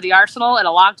the Arsenal in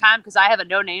a long time, because I have a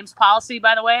no names policy,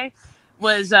 by the way,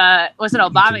 was an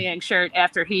Aubameyang shirt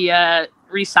after he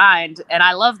re-signed, and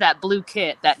I love that blue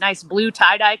kit, that nice blue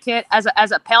tie-dye kit. As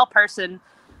a pale person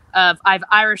I've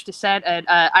Irish descent and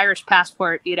Irish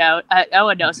passport,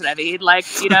 Owen knows what I mean.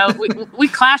 We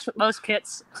clash with most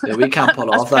kits. Yeah, we can't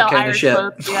pull off that kind Irish of shit.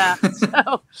 Folks, yeah,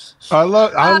 so I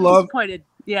love disappointed.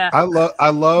 Yeah, I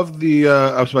love the.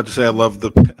 I was about to say I love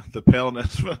the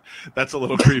paleness. That's a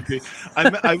little creepy.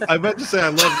 I meant to say I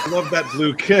love that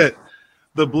blue kit.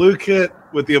 The blue kit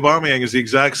with the Aubameyang is the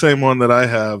exact same one that I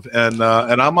have, and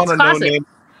I'm on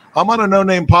a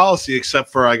no-name policy,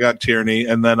 except for I got Tierney,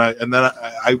 and then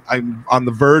I'm on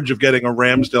the verge of getting a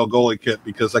Ramsdale goalie kit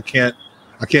because I can't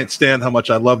stand how much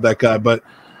I love that guy. But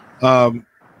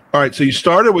all right, so you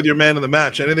started with your man of the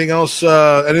match. Anything else?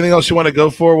 Anything else you want to go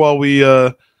for while we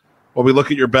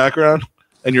look at your background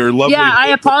and your lovely? Yeah, I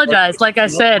apologize. Like I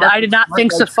said, I did not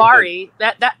think Safari.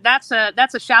 That's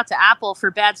a shout to Apple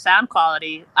for bad sound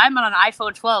quality. I'm on an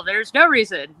iPhone 12. There's no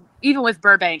reason, even with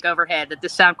Burbank overhead, that the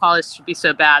sound quality should be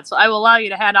so bad. So I will allow you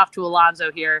to hand off to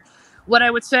Alonzo here what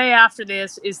I would say after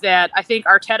this is that I think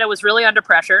Arteta was really under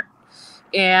pressure.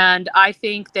 And I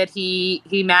think that he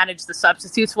managed the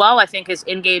substitutes well. I think his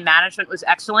in-game management was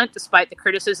excellent, despite the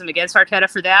criticism against Arteta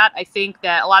for that. I think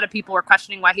that a lot of people were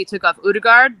questioning why he took off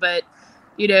Odegaard, but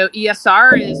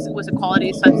ESR was a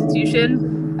quality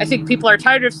substitution. I think people are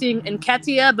tired of seeing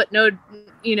Nketiah, but no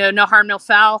harm, no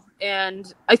foul.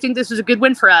 And I think this was a good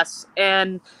win for us.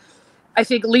 And I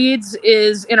think Leeds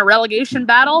is in a relegation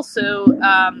battle, so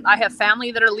I have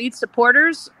family that are Leeds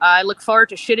supporters. I look forward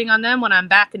to shitting on them when I'm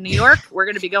back in New York. We're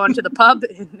going to be going to the pub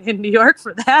in New York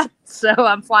for that, so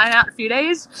I'm flying out in a few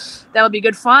days. That'll be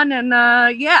good fun, and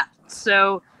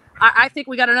so I think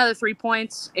we got another 3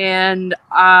 points, and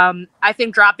I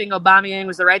think dropping Aubameyang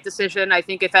was the right decision. I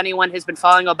think if anyone has been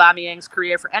following Aubameyang's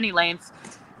career for any length,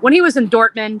 when he was in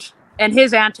Dortmund and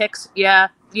his antics,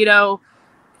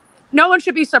 no one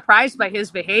should be surprised by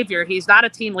his behavior. He's not a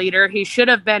team leader. He should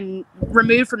have been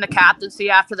removed from the captaincy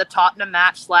after the Tottenham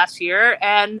match last year.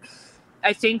 And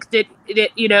I think that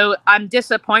I'm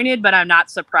disappointed, but I'm not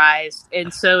surprised.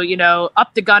 And so,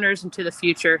 up the Gunners into the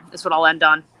future is what I'll end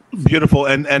on. Beautiful.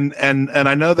 And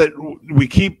I know that we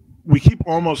keep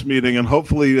almost meeting, and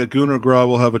hopefully Gooner Gra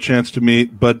will have a chance to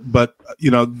meet. But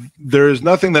there is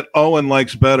nothing that Owen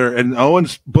likes better, and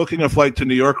Owen's booking a flight to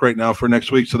New York right now for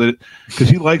next week, because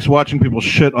he likes watching people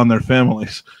shit on their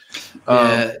families.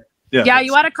 Yeah,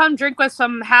 you want to come drink with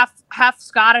some half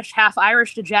Scottish, half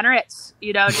Irish degenerates?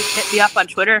 Just hit me up on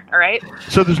Twitter. All right.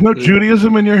 So there's no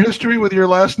Judaism in your history with your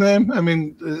last name? I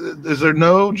mean, is there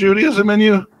no Judaism in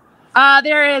you?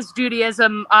 There is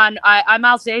Judaism I'm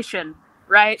Alsatian.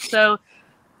 Right, so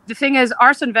the thing is,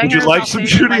 Arsene Wenger is like some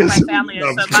Judaism? My family is.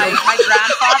 So my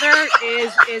grandfather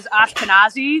is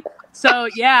Ashkenazi. So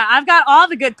yeah, I've got all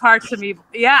the good parts of me.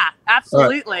 Yeah,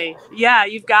 absolutely. Right. Yeah,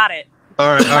 you've got it.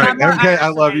 All right. Okay, I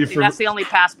love you for. That's the only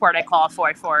passport I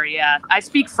qualify for. Yeah, I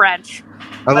speak French.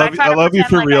 I love you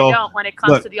for real. I don't when it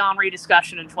comes to the Henry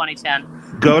discussion in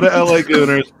 2010. Go to LA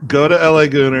Gooners.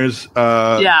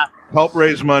 Help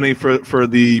raise money for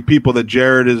the people that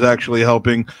Jared is actually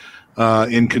helping.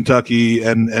 In Kentucky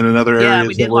and in other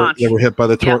areas that were hit by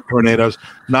the tornadoes.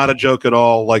 Not a joke at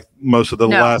all, like most of the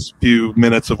last few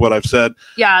minutes of what I've said.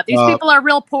 Yeah, these people are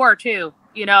real poor, too.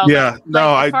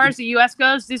 As far as the U.S.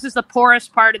 goes, this is the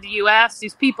poorest part of the U.S.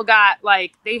 These people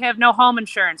they have no home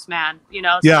insurance, man.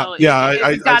 I saw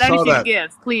anything that. To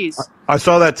give, please. I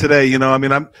saw that today.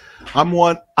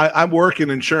 I work in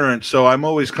insurance, so I'm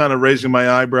always kind of raising my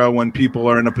eyebrow when people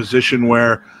are in a position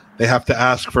where they have to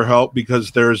ask for help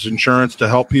because there's insurance to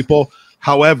help people.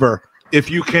 However, if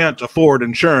you can't afford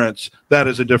insurance, that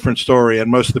is a different story.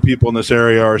 And most of the people in this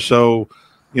area are so,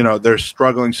 they're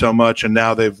struggling so much, and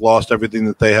now they've lost everything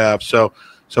that they have. So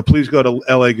please go to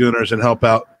LA Gooners and help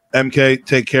out. MK,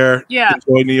 take care. Yeah.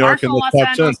 Enjoy New York. And let's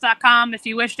talk soon. ArsenalLosAngeles.com if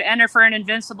you wish to enter for an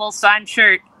Invincible signed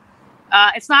shirt.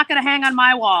 It's not going to hang on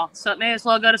my wall, so it may as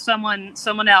well go to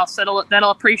someone else that'll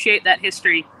appreciate that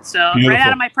history. So Beautiful. Right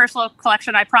out of my personal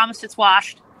collection, I promise it's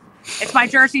washed. It's my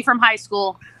jersey from high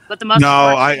school, but the most. No,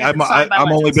 I'm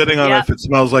only bidding on it if it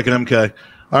smells like an MK.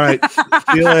 All right,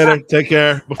 see you later. Take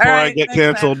care before I get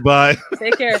canceled. Man. Bye.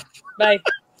 Take care. Bye.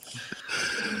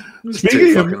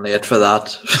 Speaking of late for that.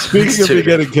 Speaking of me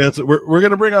getting canceled, we're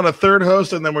going to bring on a third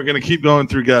host, and then we're going to keep going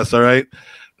through guests. All right,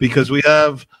 because we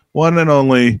have one and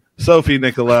only Sophie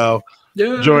Nicolau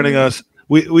joining us.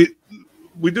 We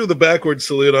do the backwards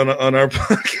salute on our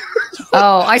podcast.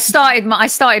 Oh, I started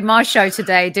my show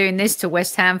today doing this to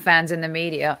West Ham fans in the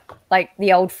media, like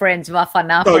the old friends Rafa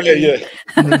Napoli. Oh yeah.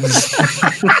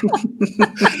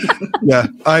 Yeah,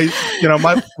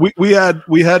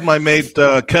 we had my mate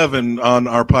Kevin on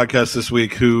our podcast this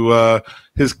week, who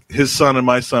his son and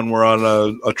my son were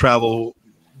on a travel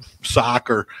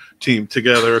soccer team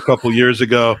together a couple years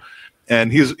ago,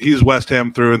 and he's West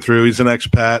Ham through and through. He's an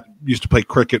expat. Used to play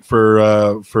cricket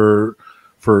for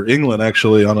England,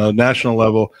 actually, on a national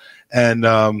level, and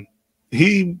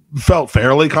he felt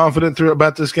fairly confident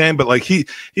about this game. But he's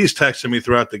texting me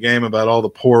throughout the game about all the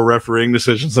poor refereeing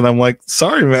decisions, and I'm like,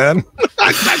 sorry, man.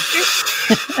 I'm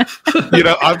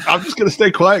just gonna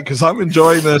stay quiet because I'm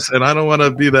enjoying this, and I don't want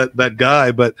to be that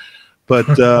guy, but.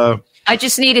 I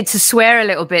just needed to swear a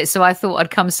little bit, so I thought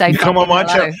I'd come say. You come on my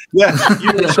show. Yeah,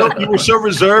 you were so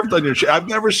reserved on your show. I've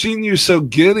never seen you so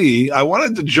giddy. I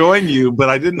wanted to join you, but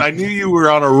I didn't. I knew you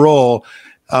were on a roll.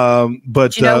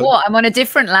 But do you know what? I'm on a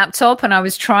different laptop, and I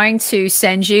was trying to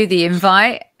send you the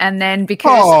invite, and then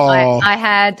because I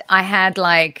had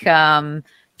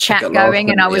chat going,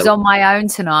 and I was on my own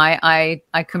tonight. I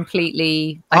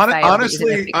completely.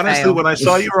 Honestly, when I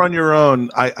saw you were on your own,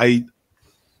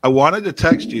 I wanted to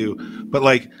text you, but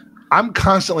I'm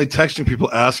constantly texting people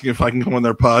asking if I can come on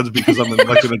their pods because I'm in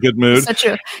a good mood.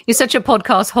 You're such a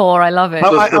podcast whore. I love it.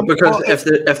 Because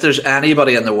if there's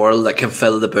anybody in the world that can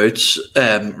fill the boots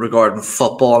regarding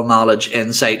football knowledge,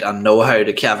 insight, and know-how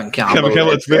to Kevin Campbell,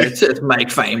 it's Mike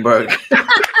Feinberg.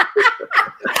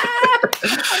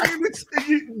 I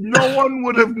mean, no one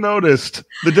would have noticed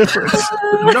the difference.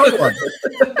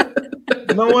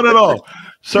 No one at all.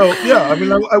 So yeah, I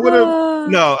mean, I would have.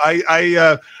 No,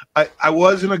 I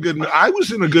was in a good mood. I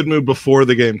was in a good mood before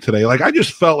the game today. Like, I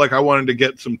just felt like I wanted to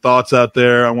get some thoughts out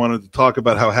there. I wanted to talk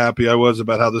about how happy I was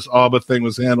about how this ABBA thing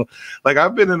was handled. Like,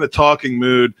 I've been in a talking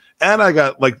mood, and I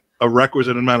got like a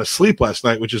requisite amount of sleep last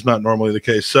night, which is not normally the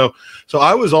case. So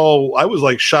I was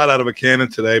like shot out of a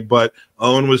cannon today, but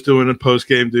Owen was doing the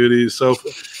post-game duties. So,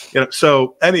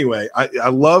 so anyway, I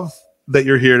love that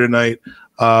you're here tonight.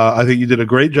 I think you did a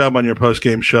great job on your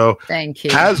post-game show. Thank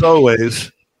you. As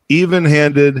always,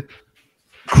 even-handed,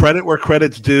 credit where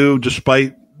credit's due,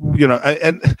 despite,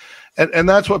 and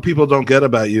that's what people don't get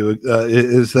about you,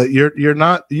 is that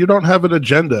you don't have an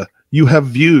agenda. You have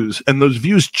views, and those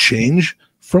views change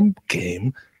from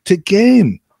game to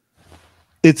game.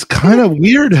 It's kind of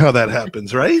weird how that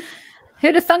happens, right?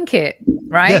 Who'd have thunk it,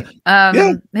 right?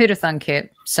 Yeah. Who'd have thunk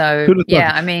it? So,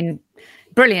 yeah, I mean,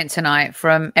 brilliant tonight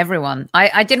from everyone.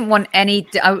 I didn't want any.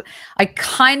 I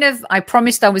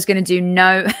promised I was going to do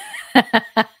no.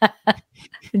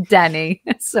 Danny,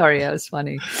 sorry, that was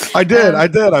funny. I did.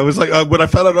 I was like, when I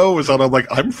found out Owen was on, I'm like,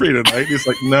 I'm free tonight. He's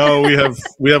like, no,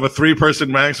 we have a 3-person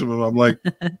maximum. I'm like,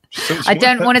 I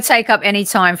don't want to take up any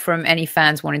time from any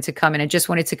fans wanting to come in. I just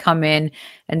wanted to come in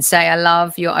and say, I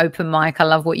love your open mic. I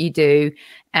love what you do.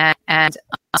 And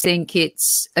I think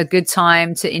it's a good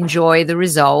time to enjoy the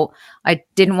result. I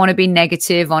didn't want to be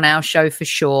negative on our show for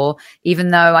sure, even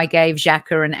though I gave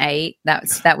Xhaka an 8.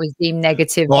 That was deemed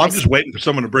negative. Well, I'm just waiting for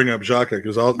someone to bring up Xhaka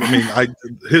because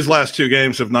his last 2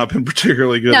 games have not been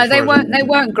particularly good. No, they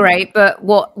weren't great. But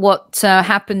what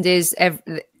happened is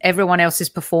everyone else's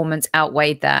performance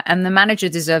outweighed that, and the manager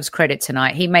deserves credit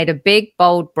tonight. He made a big,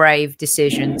 bold, brave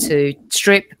decision to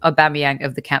strip Aubameyang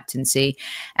of the captaincy,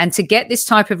 and to get this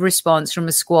type of response from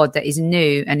a squad that is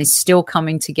new and is still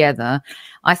coming together,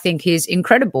 I think is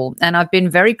incredible. And I've been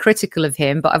very critical of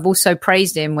him, but I've also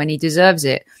praised him when he deserves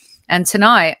it. And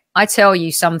tonight, I tell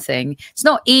you something, it's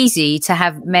not easy to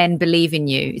have men believe in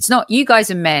you. It's not, you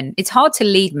guys are men. It's hard to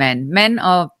lead men. Men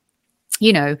are,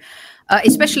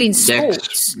 especially in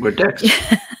sports. We're dicks.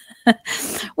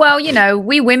 Well,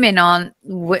 we women aren't,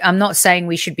 I'm not saying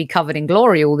we should be covered in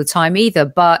glory all the time either,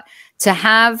 but to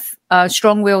have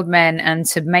strong-willed men and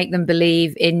to make them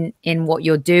believe in what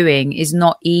you're doing is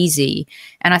not easy.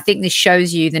 And I think this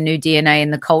shows you the new DNA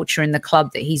and the culture in the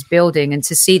club that he's building, and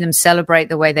to see them celebrate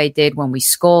the way they did when we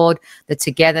scored, the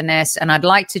togetherness. And I'd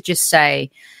like to just say,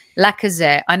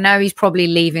 Lacazette, I know he's probably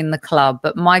leaving the club,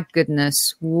 but my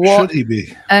goodness, what should he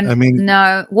be?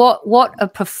 What a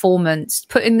performance,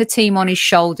 putting the team on his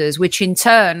shoulders, which in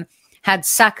turn had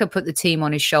Saka put the team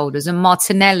on his shoulders and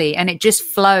Martinelli, and it just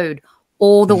flowed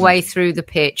all the way through the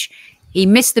pitch. He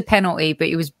missed the penalty, but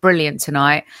he was brilliant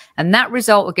tonight. And that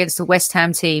result against the West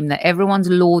Ham team that everyone's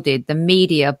lauded, the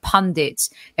media,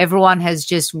 pundits, everyone has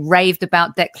just raved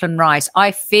about Declan Rice.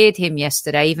 I feared him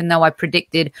yesterday, even though I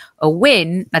predicted a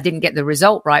win. I didn't get the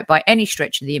result right by any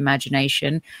stretch of the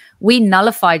imagination. We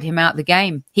nullified him out the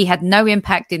game. He had no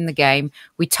impact in the game.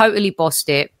 We totally bossed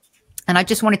it. And I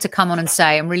just wanted to come on and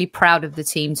say I'm really proud of the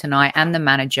team tonight and the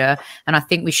manager. And I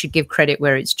think we should give credit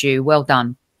where it's due. Well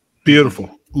done. Beautiful.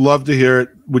 Love to hear it.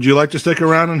 Would you like to stick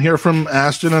around and hear from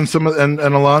Aston and and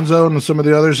Alonso and some of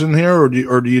the others in here, or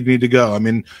do you need to go? I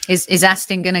mean, is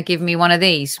Aston going to give me one of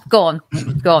these? Go on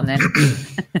then.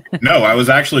 No, I was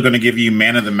actually going to give you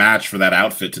man of the match for that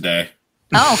outfit today.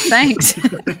 Oh, thanks.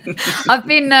 I've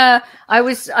been,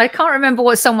 I can't remember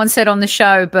what someone said on the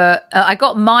show, but I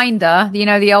got Minder,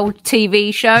 the old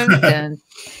TV show.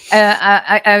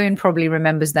 Owen probably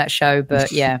remembers that show,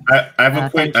 but yeah. I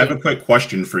have a quick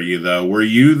question for you though. Were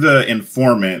you the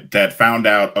informant that found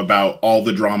out about all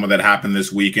the drama that happened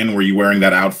this weekend? Were you wearing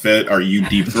that outfit? Are you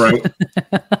Deep Throat?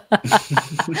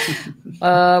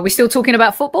 We still talking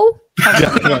about football?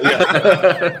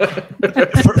 Yeah.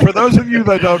 For those of you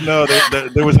that don't know,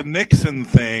 there was a Nixon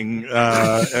thing,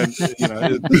 and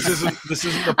this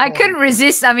isn't. I couldn't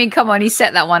resist. I mean, come on, he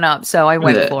set that one up, so I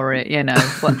went for it.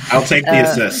 I'll take the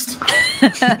assist.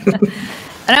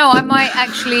 No, I might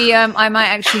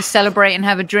actually celebrate and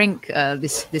have a drink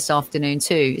this afternoon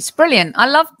too. It's brilliant. I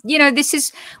love, you're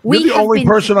the only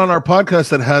person on our podcast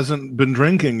that hasn't been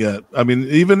drinking yet. I mean,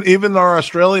 even our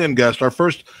Australian guest, our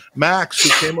first Max,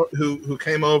 who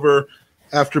came over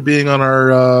after being on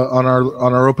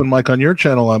our open mic on your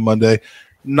channel on Monday.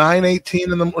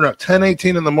 10:18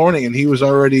 in the morning, and he was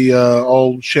already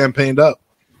all champagned up.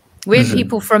 We had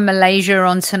people from Malaysia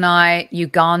on tonight,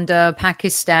 Uganda,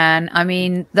 Pakistan. I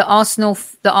mean, the Arsenal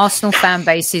fan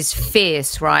base is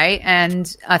fierce, right?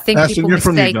 And I think Aston, people you're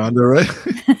from Uganda, right?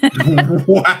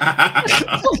 Wow.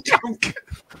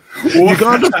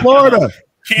 Uganda, Florida.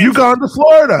 Uganda,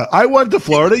 Florida. I went to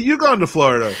Florida. You gone to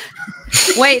Florida.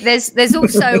 Wait, there's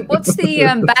also what's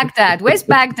the Baghdad? Where's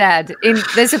Baghdad?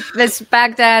 There's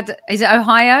Baghdad. Is it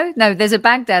Ohio? No, there's a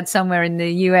Baghdad somewhere in the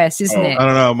US, isn't it? I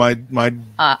don't know. My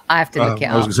I have to look it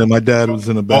up. I was gonna say my dad was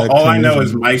in a bag. All I know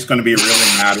is Mike's going to be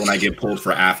really mad when I get pulled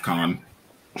for AFCON.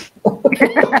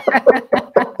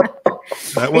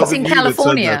 It's in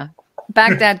California.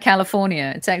 Baghdad,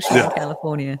 California. It's actually in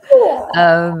California.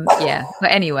 Yeah.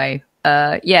 But anyway,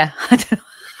 yeah.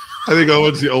 I think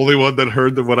Owen's the only one that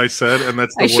heard what I said, and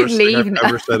that's the worst thing I've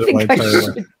ever said in my entire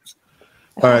life.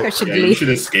 All right, you should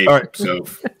escape. All right, so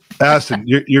Aston,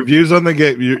 your views on the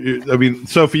game. I mean,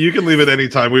 Sophie, you can leave at any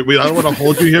time. I don't want to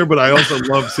hold you here, but I also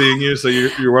love seeing you, so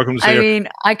you're welcome to say. I mean,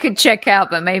 I could check out,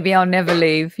 but maybe I'll never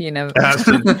leave. You know,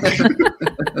 Aston,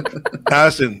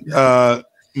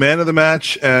 man of the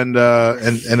match, and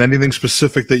anything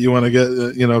specific that you want to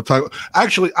get, talk.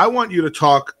 Actually, I want you to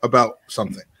talk about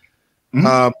something.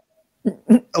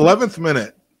 11th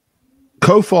minute,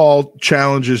 Kofal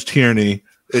challenges Tierney.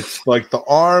 It's like the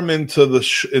arm into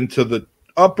the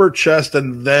upper chest,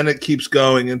 and then it keeps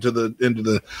going into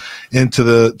the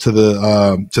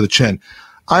chin.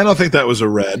 I don't think that was a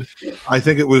red. I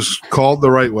think it was called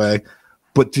the right way.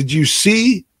 But did you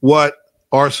see what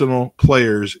Arsenal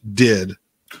players did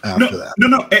after that?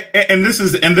 No. And this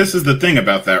is the thing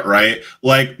about that, right?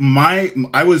 Like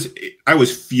I was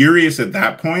furious at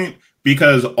that point,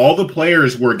 because all the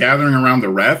players were gathering around the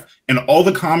ref, and all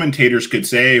the commentators could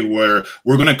say we're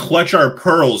going to clutch our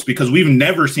pearls, because we've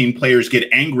never seen players get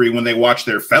angry when they watch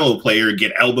their fellow player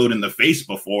get elbowed in the face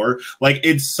before. Like,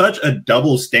 it's such a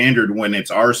double standard when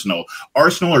it's Arsenal.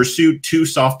 Arsenal are too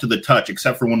soft to the touch,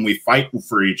 except for when we fight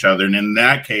for each other. And in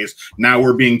that case, now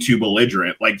we're being too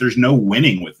belligerent. Like, there's no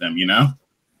winning with them,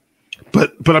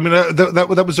 But I mean,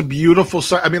 that was a beautiful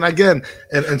sight. I mean, again,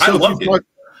 and so I loved it.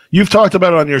 You've talked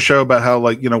about it on your show about how,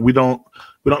 like, we don't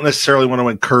necessarily want to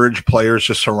encourage players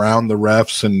to surround the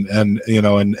refs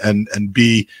and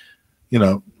be,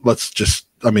 let's just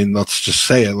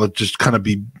say it. Let's just kind of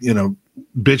be,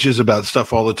 bitches about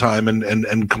stuff all the time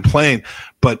and complain.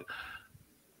 But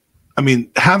I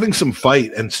mean, having some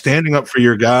fight and standing up for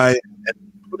your guy and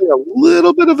putting a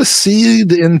little bit of a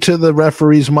seed into the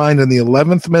referee's mind in the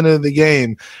 11th minute of the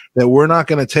game that we're not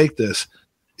going to take this.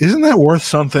 Isn't that worth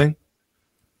something?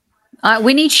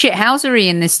 We need shithousery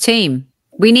in this team.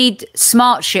 We need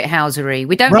smart shithousery.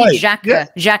 We don't need Xhaka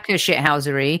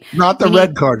shithousery. Not the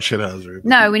red card shithousery.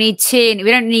 No, we need We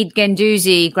don't need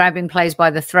Guendouzi grabbing players by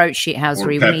the throat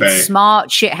shithousery. We need smart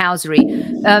shithousery.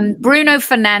 Bruno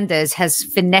Fernandes has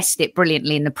finessed it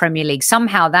brilliantly in the Premier League.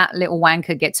 Somehow that little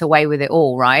wanker gets away with it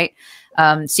all, right?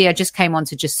 See, I just came on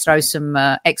to just throw some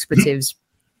expletives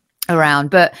around,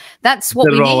 but that's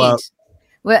what we need.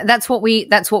 Well, that's what we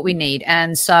need.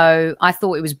 And so I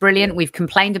thought it was brilliant. We've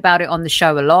complained about it on the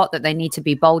show a lot, that they need to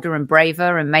be bolder and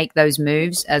braver and make those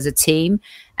moves as a team.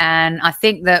 And I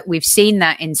think that we've seen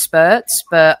that in spurts,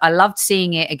 but I loved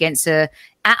seeing it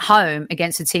at home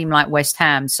against a team like West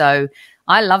Ham. So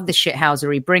I love the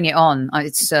shithousery. Bring it on.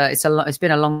 It's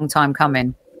been a long time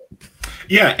coming.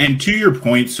 Yeah, and to your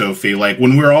point, Sophie, like,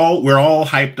 when we're all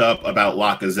hyped up about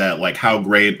Lacazette, like how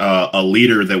great a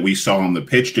leader that we saw on the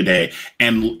pitch today,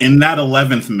 and in that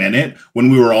 11th minute, when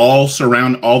we were all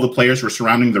the players were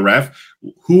surrounding the ref,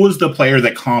 who was the player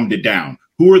that calmed it down?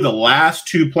 Who were the last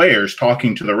two players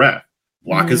talking to the ref?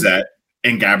 Lacazette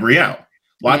and Gabriel.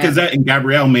 Lacazette and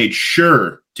Gabriel made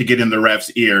sure to get in the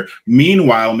ref's ear,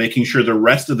 meanwhile making sure the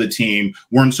rest of the team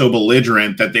weren't so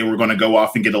belligerent that they were going to go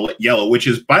off and get a yellow, which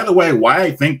is, by the way, why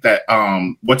I think that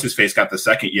what's-his-face got the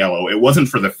second yellow. It wasn't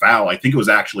for the foul. I think it was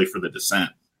actually for the dissent.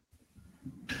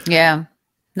 Yeah.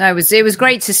 No, it was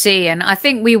great to see. And I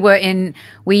think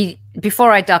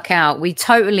before I duck out, we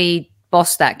totally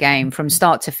bossed that game from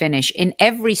start to finish in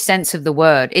every sense of the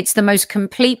word. It's the most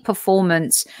complete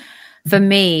performance for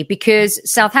me, because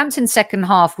Southampton's second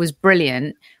half was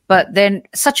brilliant, but then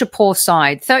such a poor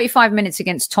side. 35 minutes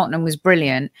against Tottenham was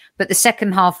brilliant, but the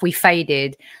second half we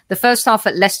faded. The first half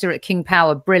at Leicester at King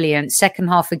Power, brilliant. Second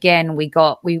half again, we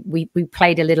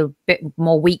played a little bit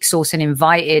more weak sauce and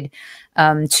invited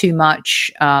too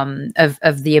much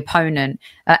of the opponent.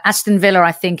 Aston Villa,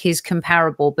 I think, is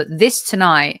comparable, but this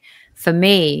tonight, for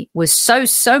me was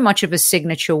so much of a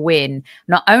signature win,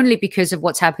 not only because of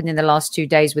what's happened in the last 2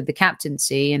 days with the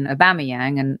captaincy and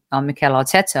Aubameyang and Mikel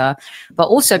Arteta, but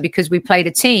also because we played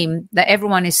a team that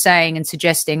everyone is saying and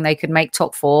suggesting they could make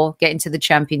top 4, get into the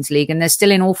Champions League, and they're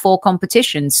still in all 4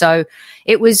 competitions. So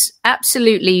it was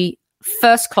absolutely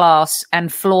first class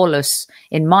and flawless,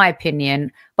 in my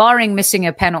opinion, barring missing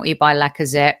a penalty by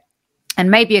Lacazette and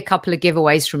maybe a couple of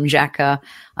giveaways from Xhaka.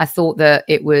 I thought that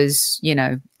it was,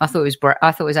 I thought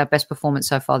it was our best performance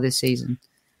so far this season.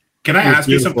 Can I ask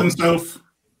you something, Soph?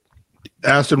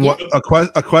 Aston, what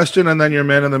a question, and then your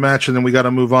man in the match, and then we got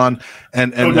to move on.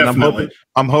 And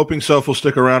I'm hoping Soph will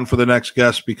stick around for the next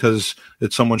guest because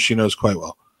it's someone she knows quite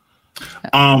well.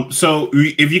 So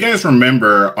if you guys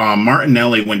remember,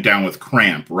 Martinelli went down with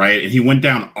cramp, right? And he went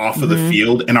down off of the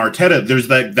field, and Arteta, there's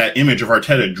that image of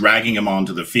Arteta dragging him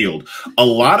onto the field. A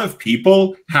lot of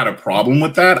people had a problem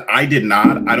with that. I did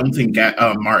not. I don't think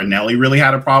Martinelli really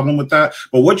had a problem with that.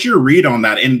 But what's your read on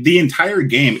that? In the entire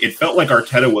game, it felt like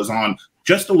Arteta was on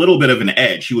just a little bit of an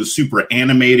edge. He was super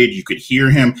animated. You could hear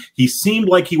him. He seemed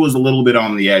like he was a little bit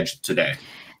on the edge today.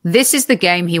 This is the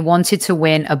game he wanted to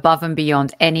win above and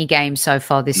beyond any game so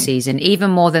far this season,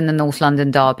 even more than the North London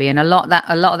derby. And a lot of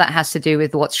that has to do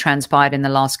with what's transpired in the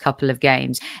last couple of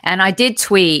games. And I did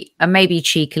tweet, maybe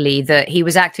cheekily, that he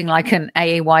was acting like an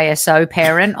AYSO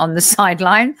parent on the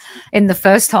sideline in the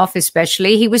first half,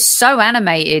 especially. He was so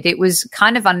animated. It was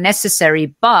kind of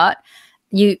unnecessary, but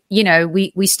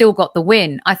we still got the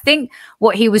win. I think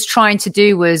what he was trying to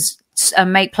do was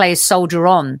make players soldier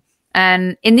on.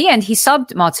 And in the end, he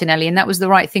subbed Martinelli, and that was the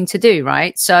right thing to do,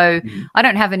 right? So I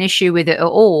don't have an issue with it at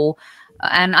all.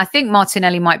 And I think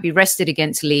Martinelli might be rested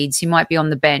against Leeds. He might be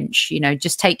on the bench,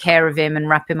 just take care of him and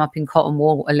wrap him up in cotton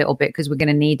wool a little bit because we're going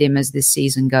to need him as this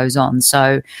season goes on.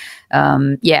 So,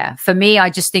 for me, I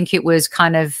just think it was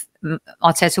kind of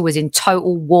Arteta was in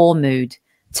total war mood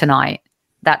tonight.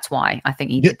 That's why I think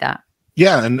he did that.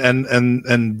 Yeah,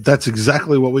 and that's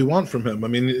exactly what we want from him. I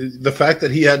mean, the fact that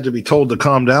he had to be told to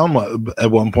calm down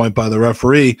at one point by the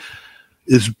referee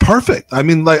is perfect. I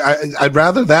mean, like I'd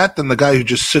rather that than the guy who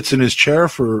just sits in his chair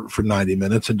for 90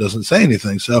 minutes and doesn't say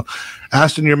anything. So,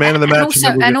 Aston, your man of the match.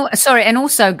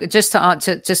 Also,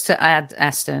 just to add,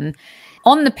 Aston,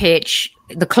 on the pitch,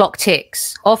 the clock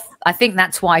ticks off. I think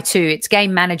that's why too. It's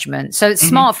game management, so it's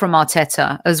smart from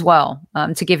Arteta as well.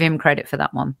 To give him credit for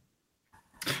that one.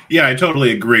 Yeah, I totally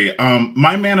agree.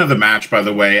 My man of the match, by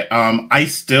the way, I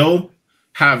still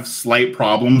have slight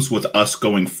problems with us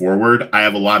going forward. I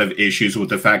have a lot of issues with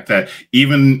the fact that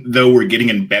even though we're getting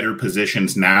in better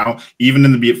positions now, even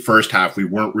in the first half, we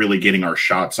weren't really getting our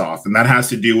shots off. And that has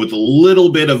to do with a little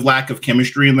bit of lack of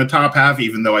chemistry in the top half,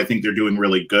 even though I think they're doing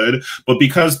really good. But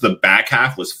because the back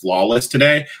half was flawless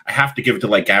today, I have to give it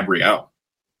to Gabriel.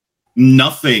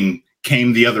 Nothing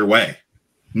came the other way.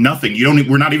 Nothing.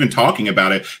 We're not even talking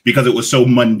about it because it was so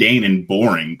mundane and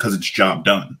boring because it's job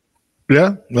done.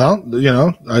 Yeah, well,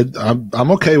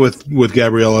 I'm okay with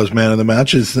Gabriel as man of the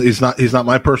match. He's not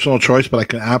my personal choice, but I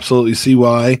can absolutely see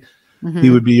why he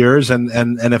would be yours. And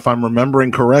if I'm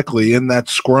remembering correctly, in that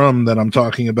scrum that I'm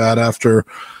talking about after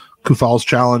Koufal's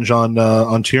challenge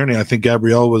on Tierney, I think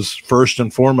Gabriel was first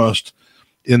and foremost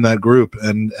in that group,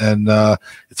 and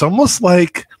it's almost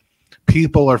like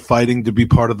people are fighting to be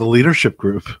part of the leadership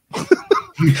group.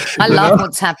 I love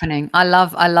what's happening. I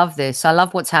love this. I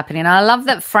love what's happening. I love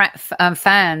that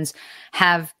fans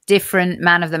have different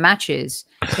man of the matches.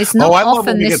 It's not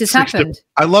often this has happened.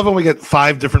 I love when we get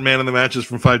 5 different man of the matches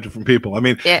from 5 different people. I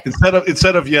mean, instead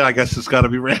of I guess it's got to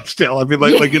be Ramsdale. I mean,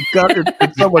 like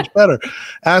it's so much better.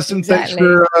 Aston, exactly.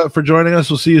 Thanks for joining us.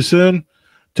 We'll see you soon.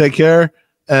 Take care,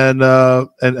 and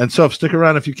Soph, stick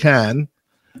around if you can,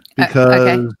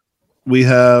 because we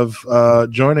have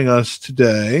joining us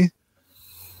today,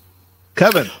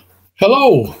 Kevin.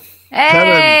 Hello.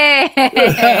 Hey.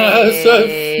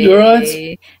 Kevin. You all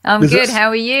right? I'm good. How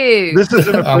are you? This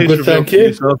isn't a face reveal to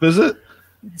you, Soph, is it?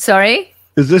 Sorry?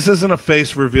 This isn't a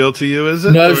face reveal to you, is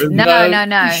it? No.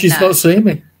 She's not seen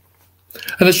me.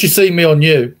 Unless she's seen me on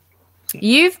you.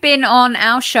 You've been on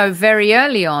our show very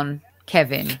early on,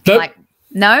 Kevin. Nope.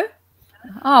 No?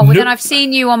 Oh, well, then I've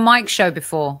seen you on Mike's show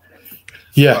before.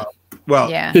 Yeah. Well,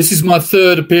 This is my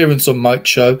 3rd appearance on Mike's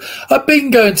show. I've been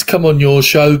going to come on your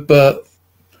show, but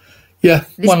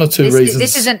one or two reasons.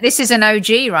 This is an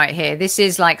OG right here. This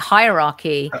is like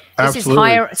hierarchy.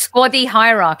 Absolutely. This is squaddy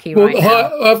hierarchy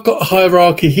now. I've got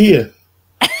hierarchy here.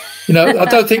 I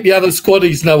don't think the other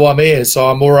squaddies know I'm here, so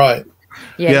I'm all right.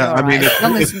 Yeah, I mean,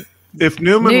 if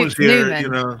Newman was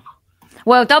here,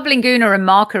 Well, Dublin Gooner and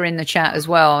Mark are in the chat as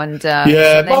well, and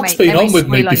Mark's been on with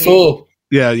me before.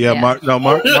 Yeah.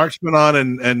 Mark's been on,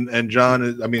 and John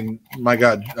is. I mean, my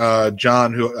God,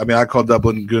 John. Who I call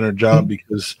Dublin Gooner John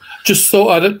because just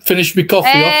thought I'd finish my coffee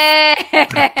off.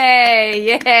 Hey,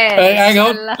 yes. Hey, hang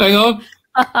on.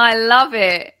 I love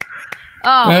it.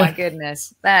 Oh my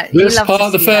goodness, This part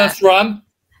of the first run.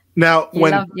 Now,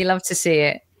 you love to see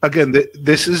it again.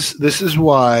 This is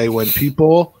why when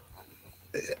people.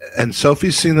 And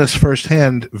Sophie's seen this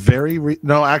firsthand.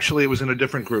 Actually, it was in a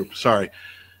different group. Sorry.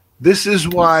 This is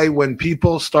why when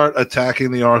people start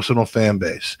attacking the Arsenal fan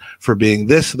base for being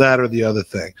this, that, or the other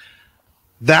thing,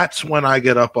 that's when I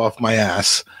get up off my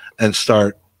ass and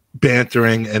start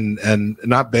bantering and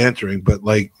not bantering, but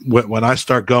like when I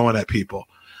start going at people.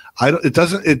 I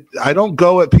don't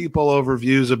go at people over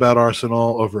views about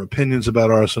Arsenal, over opinions about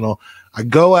Arsenal. I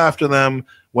go after them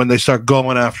when they start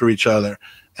going after each other.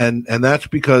 And that's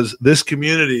because this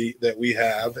community that we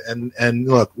have, and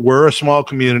look, we're a small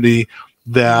community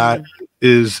that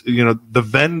is, the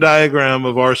Venn diagram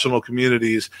of Arsenal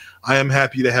communities. I am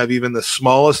happy to have even the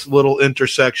smallest little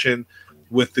intersection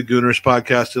with the Gooners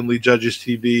podcast and Lead Judges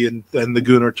TV and the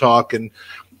Gooner Talk and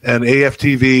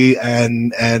AFTV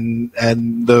and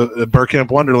the Burkamp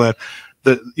Wonderland.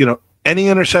 Any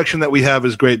intersection that we have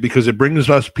is great because it brings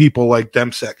us people like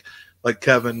Demsek, like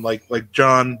Kevin, like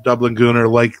John, Dublin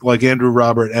Gooner, like Andrew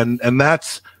Robert, and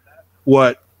that's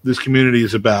what this community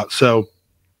is about. So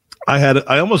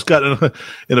I almost got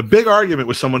in a big argument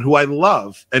with someone who I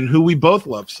love and who we both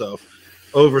love, so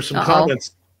over some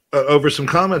comments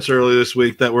earlier this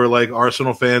week that were like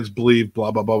Arsenal fans believe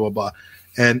blah blah blah blah blah,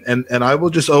 and I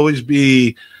will just always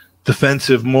be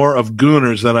defensive more of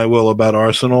Gooners than I will about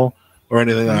Arsenal or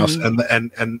anything else,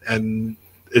 and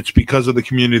it's because of the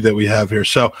community that we have here.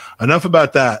 So enough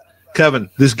about that. Kevin,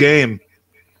 this game,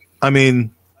 we're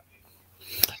going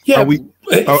to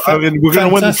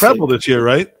win the treble this year,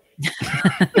 right?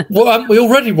 Well, we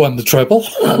already won the treble.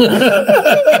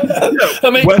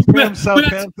 West Ham,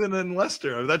 Southampton, and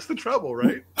Leicester. That's the treble,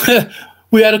 right?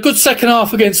 We had a good second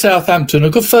half against Southampton, a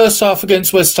good first half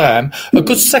against West Ham, a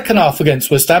good second half against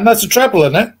West Ham. That's a treble,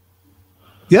 isn't it?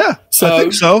 Yeah, I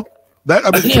think so. To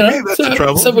me, that's a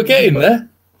treble. So we're getting there.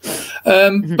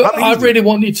 But I really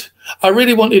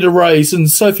wanted to raise, and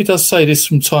Sophie does say this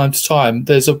from time to time,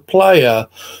 there's a player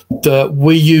that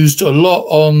we used a lot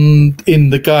in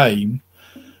the game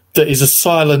that is a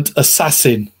silent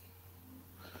assassin,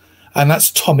 and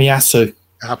that's Tomiyasu.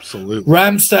 Absolutely.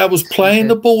 Ramsdale was playing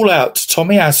the ball out to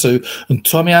Tomiyasu, and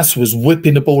Tomiyasu was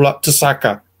whipping the ball up to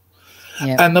Saka.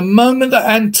 Yep. And the moment that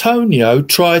Antonio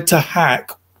tried to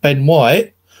hack Ben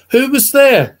White, who was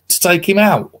there to take him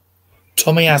out?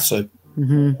 Tomiyasu.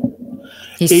 Mm-hmm.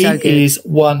 He is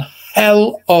one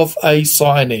hell of a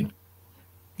signing.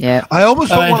 Yeah, I almost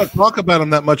don't want to talk about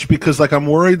him that much because, I'm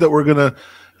worried that we're gonna,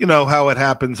 how it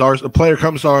happens. A player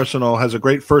comes to Arsenal, has a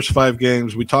great first 5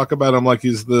 games. We talk about him like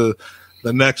he's the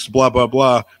next blah blah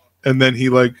blah, and then he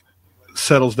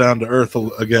settles down to earth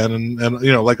again, and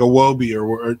like a Wobie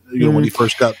or when he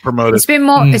first got promoted. It's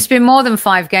been more than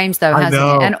 5 games though,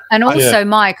 hasn't it? And also,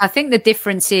 Mike, I think the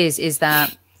difference is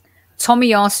that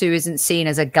Tomiyasu isn't seen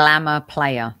as a glamour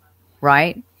player,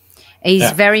 right?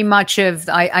 He's very much of,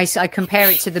 I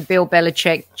compare it to the Bill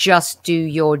Belichick, just do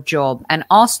your job. And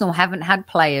Arsenal haven't had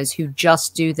players who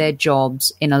just do their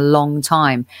jobs in a long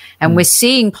time. And we're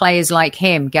seeing players like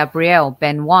him, Gabriel,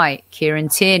 Ben White, Kieran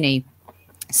Tierney,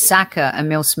 Saka,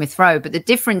 Emil Smith-Rowe. But the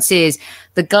difference is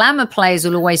the glamour players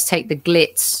will always take the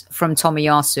glitz from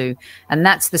Tomiyasu. And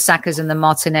that's the Sakas and the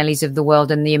Martinellis of the world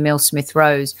and the Emil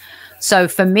Smith-Rowes. So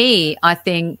for me, I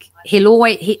think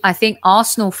I think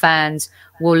Arsenal fans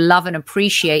will love and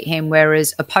appreciate him,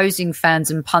 whereas opposing fans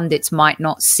and pundits might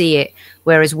not see it,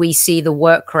 whereas we see the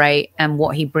work rate and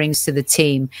what he brings to the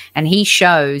team. And he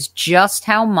shows just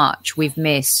how much we've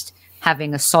missed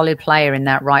having a solid player in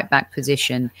that right back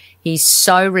position. He's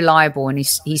so reliable and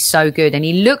he's so good. And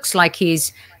he looks like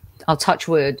he's, I'll touch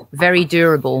wood, very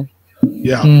durable.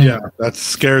 Yeah, that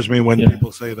scares me when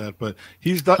people say that. But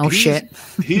he's done.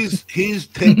 He's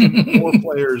taken 4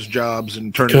 players' jobs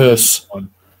and turned it into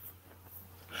one.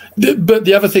 But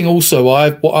the other thing also,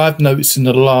 what I've noticed in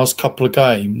the last couple of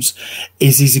games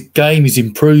is his game is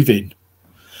improving.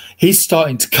 He's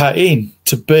starting to cut in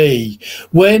to be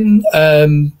when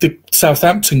the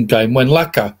Southampton game when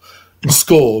Laka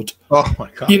scored. Oh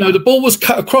my God! The ball was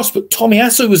cut across, but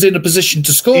Tomiyasu was in a position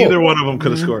to score. Either one of them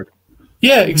could have scored.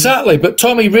 Yeah, exactly. But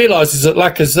Tommy realises that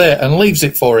Laka's there and leaves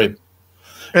it for him.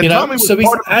 And Tommy was part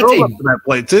of the build-up to that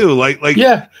play too.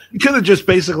 He could have just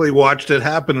basically watched it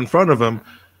happen in front of him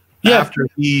after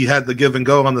he had the give and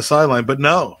go on the sideline. But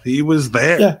no, he was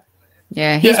there.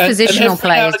 Yeah, his positional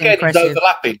play is impressive.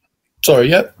 Overlapping.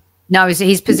 Sorry, No,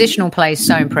 his positional play is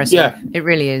so impressive. Yeah. It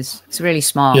really is. It's really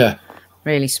smart. Yeah.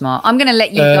 Really smart. I'm going to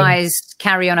let you guys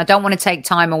carry on. I don't want to take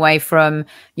time away from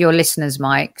your listeners,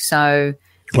 Mike. So,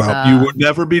 well, you would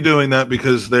never be doing that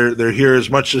because they're here as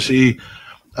much to see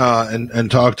and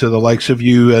talk to the likes of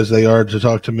you as they are to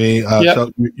talk to me.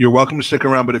 So you're welcome to stick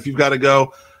around. But if you've got to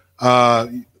go,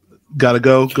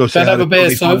 go say have a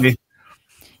beer, so.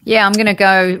 Yeah, I'm going to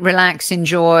go relax,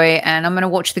 enjoy, and I'm going to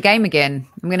watch the game again.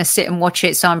 I'm going to sit and watch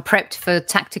it. So I'm prepped for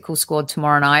tactical squad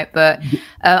tomorrow night. But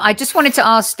I just wanted to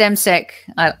ask Demsek,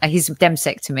 he's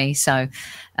Demsek to me, so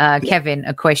Kevin,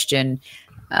 a question.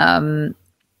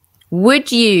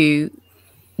 Would you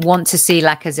want to see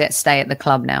Lacazette stay at the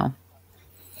club now?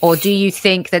 Or do you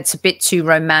think that's a bit too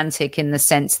romantic in the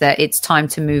sense that it's time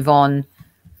to move on?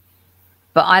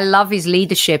 But I love his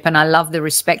leadership and I love the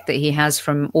respect that he has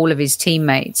from all of his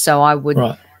teammates. So I would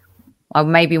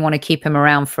maybe want to keep him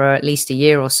around for at least a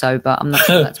year or so, but I'm not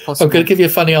sure that's possible. I'm going to give you a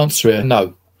funny answer here.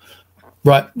 No.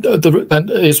 Right. That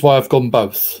is why I've gone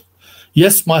both.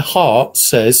 Yes, my heart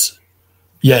says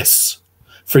yes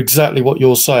for exactly what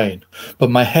you're saying,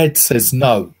 but my head says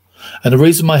no. And the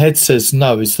reason my head says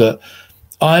no is that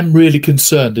I'm really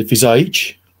concerned of his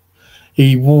age.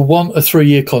 He will want a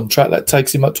 3-year contract that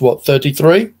takes him up to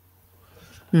 33.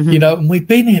 Mm-hmm. You know, and we've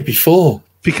been here before.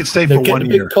 If he could stay for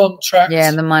 1 year, big contract, yeah,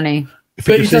 and the money.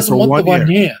 But he doesn't want the 1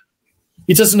 year.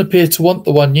 He doesn't appear to want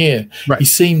the 1 year. Right. He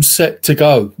seems set to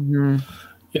go. Mm-hmm.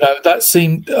 You know, that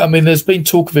seemed. I mean, there's been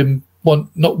talk of him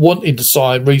not wanting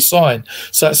to re-sign.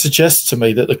 So that suggests to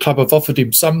me that the club have offered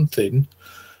him something,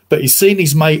 but he's seen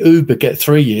his mate Uber get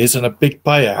 3 years and a big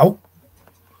payout,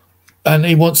 and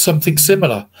he wants something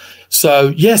similar.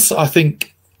 So, yes, I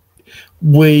think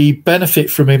we benefit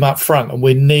from him up front and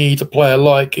we need a player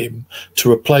like him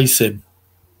to replace him.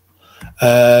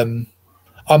 I'm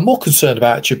more concerned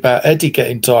about Eddie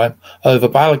getting time over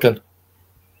Balogun,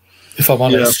 if I'm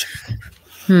honest.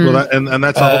 Yeah. Well,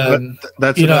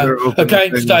 that's another a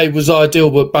game today was ideal,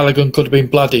 but Balogun could have been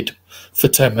bloodied for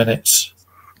 10 minutes.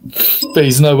 But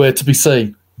he's nowhere to be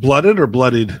seen. Blooded or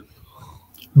bloodied?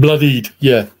 Bloodied,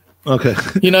 yeah. Okay.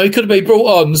 You know, he could have been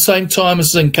brought on the same time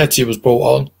as Nketiah was brought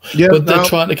on. Yeah, but they're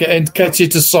trying to get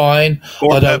Nketiah to sign.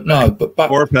 I don't know.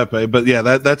 Or Pepe. But yeah,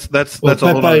 that's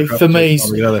Pepe for me.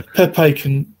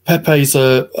 Pepe's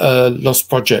a lost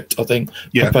project, I think.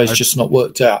 Yeah, Pepe's just not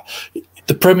worked out.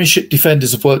 The Premiership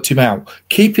defenders have worked him out.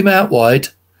 Keep him out wide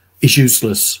is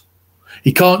useless.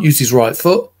 He can't use his right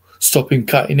foot. Stop him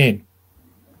cutting in.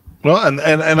 Well, and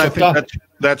I think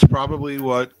that's probably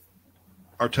what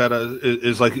Arteta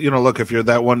is like. You know, look, if you're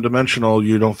that one-dimensional,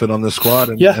 you don't fit on this squad.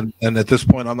 And at this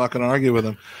point, I'm not going to argue with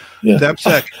him. Yeah.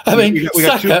 Demsek. I mean, we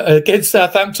got Saka against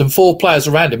Southampton, 4 players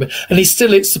around him, and he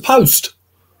still hits the post.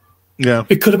 Yeah,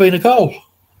 it could have been a goal.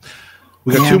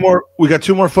 We got 2 more. We got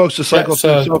 2 more folks to cycle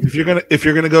through. So if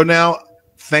you're gonna go now,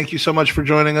 thank you so much for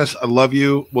joining us. I love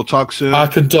you. We'll talk soon. I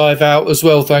can dive out as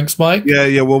well. Thanks, Mike.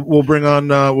 Yeah. We'll bring on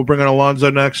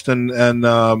Alonso next, and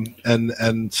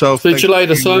so. Speak to you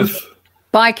later, Soph.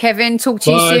 Bye, Kevin. Talk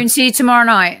to you soon. See you tomorrow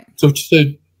night. Talk to you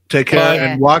soon. Take care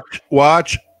and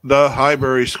watch the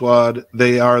Highbury Squad.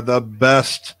 They are the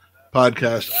best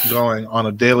podcast going on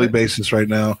a daily basis right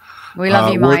now. We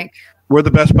love you, Mike. We're the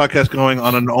best podcast going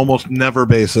on an almost never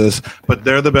basis, but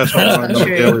they're the best one on a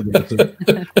daily basis.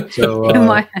 So you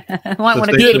might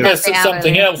want to you're the best at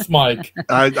something else, Mike.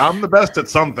 I'm the best at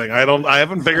something. I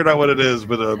haven't figured out what it is,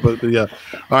 but yeah.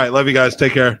 All right, love you guys.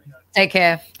 Take care. Take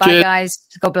care. Bye, guys.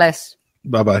 God bless.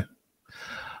 Bye.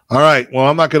 All right. Well,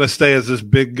 I'm not going to stay as this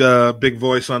big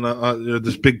voice on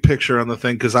this big picture on the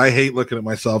thing because I hate looking at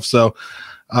myself. So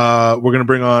we're going to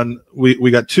bring on.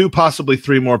 We got 2, possibly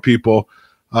 3 more people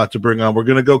to bring on. We're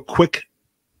going to go quick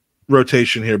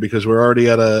rotation here because we're already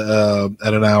at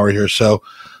an hour here. So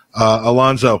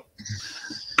Alonso,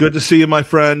 good to see you, my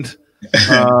friend.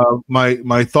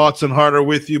 My thoughts and heart are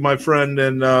with you, my friend.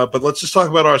 And but let's just talk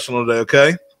about Arsenal today,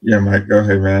 okay? Yeah, Mike. Go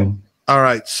ahead, man. All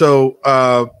right. So,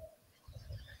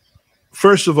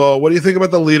 first of all, what do you think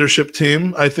about the leadership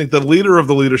team? I think the leader of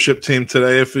the leadership team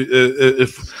today, if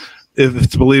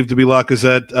it's believed to be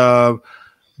Lacazette,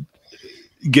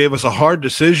 gave us a hard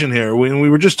decision here. We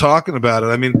were just talking about it.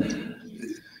 I mean,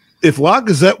 if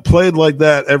Lacazette played like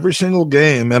that every single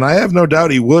game, and I have no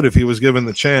doubt he would if he was given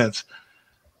the chance,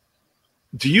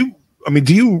 do you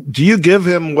give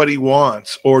him what he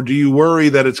wants, or do you worry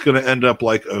that it's going to end up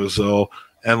like Ozil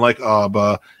and like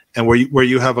Abba, and where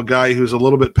you have a guy who's a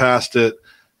little bit past it,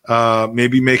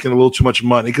 maybe making a little too much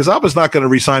money? Because Abba's not going to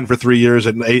re-sign for 3 years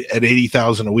at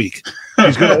 $80,000 a week.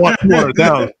 He's going to want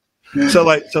 $200,000. So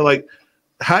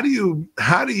how do you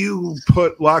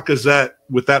put Lacazette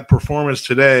with that performance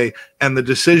today and the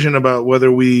decision about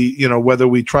whether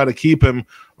we try to keep him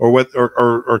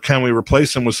or can we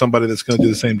replace him with somebody that's going to do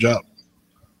the same job?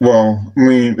 Well, I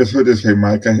mean, let's put it this way,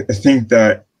 Mike. I think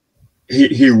that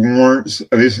he warrants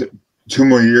at least 2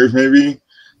 more years, maybe,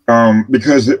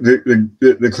 because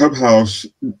the clubhouse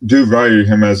do value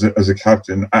him as a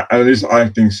captain. At least I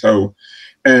think so,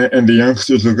 and the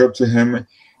youngsters look up to him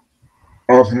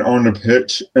often on the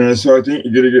pitch, and so I think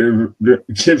you got to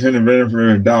give him the benefit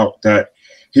of the doubt that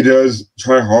he does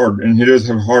try hard, and he does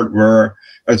have heart. Where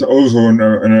as Ozil and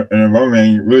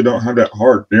Aubameyang really don't have that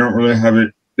heart. They don't really have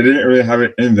it. They didn't really have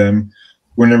it in them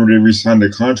whenever they re-signed the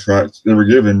contract they were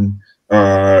given,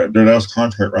 their last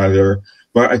contract rather.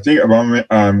 But I think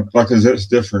Lacazette's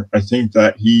different. I think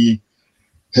that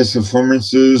his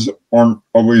performances aren't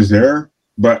always there,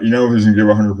 but he's going to give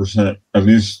 100%, at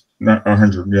least not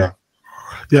 100. Yeah.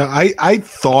 Yeah, I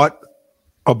thought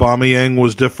Aubameyang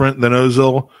was different than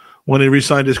Ozil when he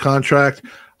re-signed his contract.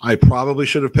 I probably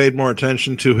should have paid more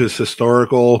attention to his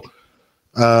historical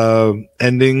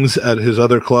endings at his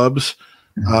other clubs.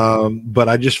 But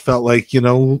I just felt like, kind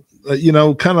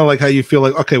of like how you feel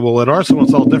like, okay, well, at Arsenal,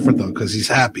 it's all different, though, because he's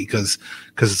happy because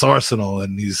it's Arsenal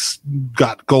and he's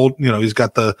got gold, he's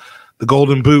got the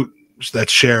golden boot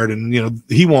that's shared, and,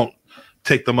 he won't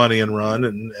take the money and run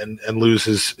and lose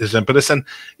his impetus. And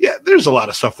yeah, there's a lot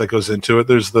of stuff that goes into it.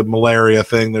 There's the malaria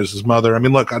thing. There's his mother. I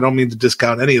mean, look, I don't mean to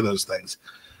discount any of those things.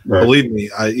 Right. Believe me,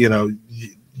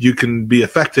 you can be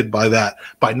affected by that,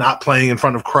 by not playing in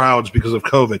front of crowds because of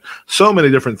COVID. So many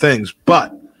different things.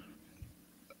 But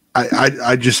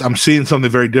I'm seeing something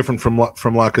very different from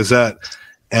Lacazette.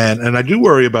 And I do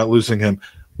worry about losing him.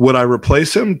 Would I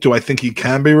replace him? Do I think he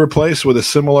can be replaced with a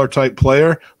similar type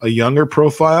player, a younger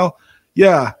profile?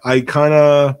 Yeah, I kind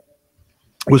of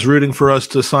was rooting for us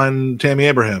to sign Tammy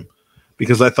Abraham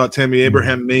because I thought Tammy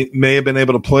Abraham may have been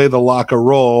able to play the Laka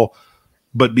role,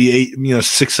 but be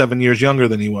 6-7 years younger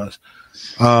than he was.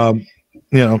 But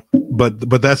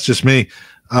that's just me.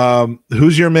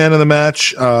 Who's your man of the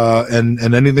match?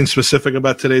 And anything specific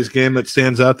about today's game that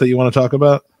stands out that you want to talk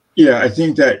about? Yeah, I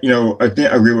think that I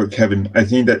agree with Kevin. I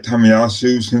think that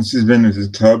Tomiyasu, since he's been at his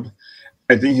club,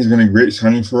 I think he's been a great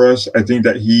signing for us. I think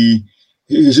that he's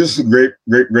just a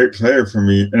great player for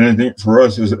me, and I think for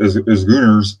us as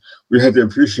Gooners, we had to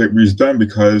appreciate what he's done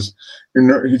because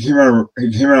he came out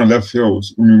of left field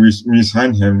when we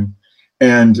signed him,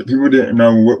 and people didn't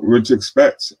know what to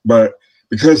expect. But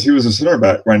because he was a center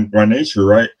back by nature,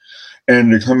 right,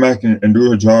 and to come back and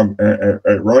do a job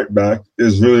at right back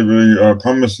is really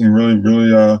promising, really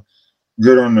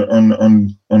good on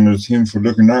the team for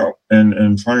looking out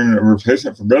and finding a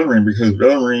replacement for Bellerin because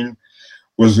Bellerin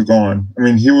was gone. I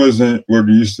mean, he wasn't where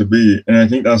he used to be, and I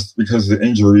think that's because of the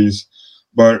injuries.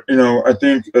 But I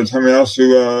think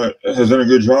Tomiyasu has done a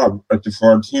good job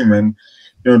for our team, and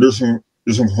there's some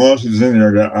qualities in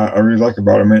there that I really like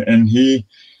about him. And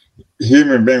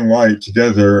him and Ben White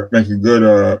together make a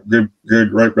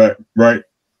good right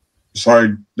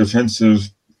side defensive,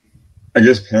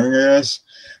 pairing.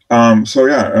 So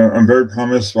yeah, I'm very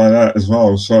promised by that as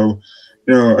well. So.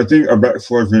 I think our back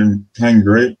four has been playing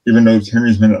great, even though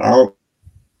Tierney's been out.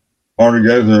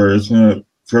 Altogether, it's been a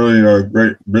fairly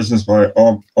great business by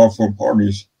all four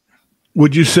parties.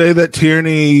 Would you say that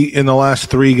Tierney in the last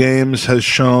 3 games has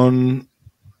shown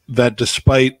that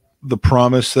despite the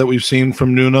promise that we've seen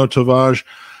from Nuno Tavares,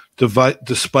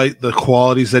 despite the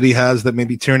qualities that he has that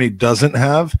maybe Tierney doesn't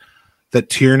have, that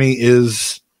Tierney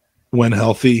is, when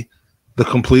healthy, the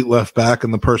complete left back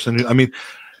and the person who,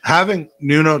 having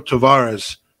Nuno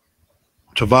Tavares,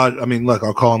 look,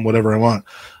 I'll call him whatever I want.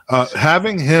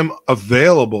 Having him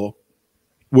available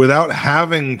without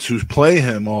having to play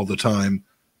him all the time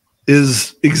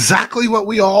is exactly what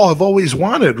we all have always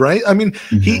wanted, right?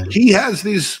 He has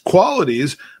these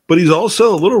qualities, but he's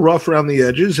also a little rough around the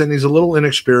edges, and he's a little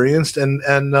inexperienced. And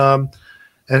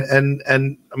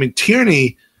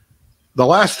Tierney, the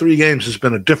last 3 games has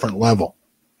been a different level.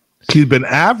 He'd been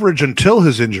average until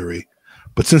his injury.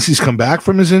 But since he's come back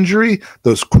from his injury,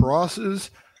 those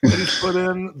crosses that he's put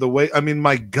in, the way,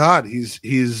 my God, he's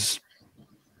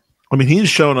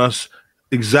shown us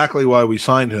exactly why we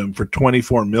signed him for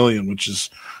 $24 million, which is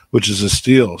a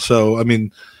steal. So,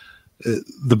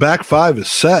 the back 5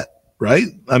 is set, right?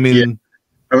 Yeah.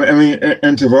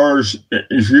 And Tavares,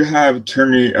 if you have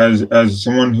Tierney as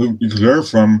someone who you can learn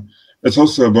from, that's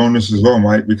also a bonus as well,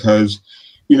 Mike, because,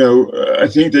 I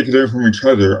think they can learn from each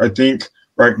other. I think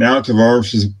right now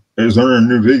Tavares is learning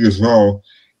a new league as well,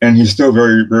 and he's still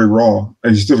very, very raw.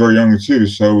 And he's still very young too.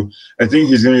 So I think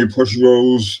he's going to be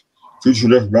Portugal's future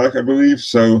left back, I believe.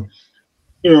 So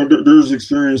there's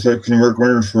experience that can work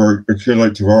wonders for a kid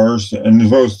like Tavares, and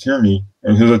as well as Tierney,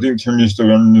 because I think Tierney's still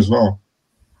running as well.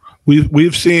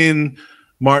 We've seen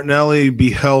Martinelli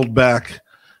be held back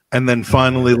and then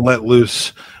finally let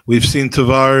loose. We've seen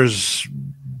Tavares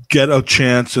get a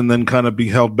chance and then kind of be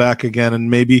held back again, and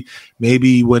maybe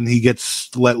when he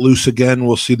gets let loose again,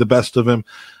 we'll see the best of him.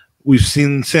 We've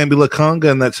seen Sambi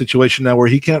Lakanga in that situation now where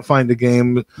he can't find a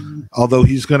game, although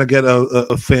he's going to get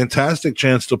a fantastic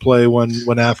chance to play when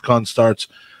AFCON starts.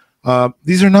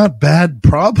 These are not bad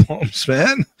problems,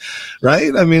 man,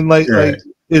 right? I mean, like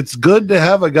it's good to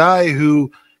have a guy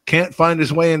who can't find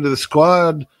his way into the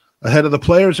squad ahead of the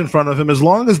players in front of him, as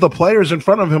long as the players in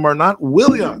front of him are not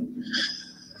Willian.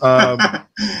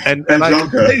 And I can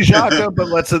say Xhaka,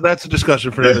 but that's a discussion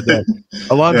for another day.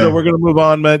 Alonso, we're going to move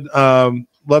on, man.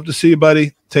 Love to see you,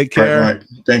 buddy. Take care. All right.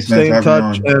 Thanks, Stay man. in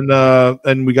touch,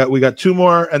 and we got two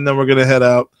more, and then we're going to head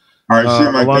out. All right, see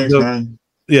you, Mike. Alonso, thanks, man.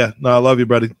 Yeah, no, I love you,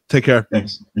 buddy. Take care.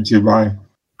 Thanks. You too. Bye.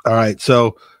 All right.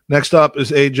 So next up is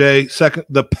AJ,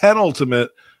 the penultimate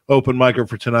open micer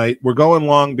for tonight. We're going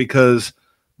long because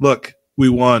look, we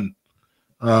won,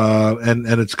 and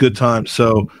it's good time.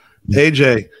 So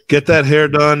AJ, get that hair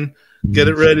done, get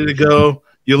it ready to go.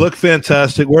 You look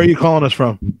fantastic. Where are you calling us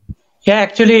from? Yeah,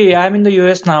 actually, I'm in the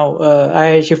US now.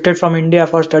 I shifted from India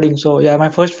for studying. So, yeah, my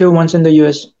first few months in the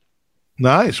US.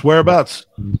 Nice. Whereabouts?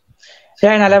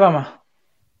 Yeah, in Alabama.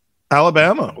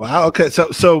 Alabama. Wow. Okay.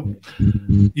 So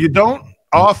you don't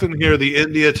often hear the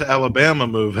India to Alabama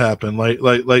move happen. Like,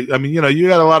 I mean, you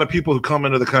got a lot of people who come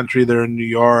into the country. They're in New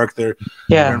York. They're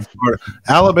in Florida.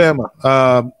 Alabama.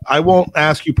 I won't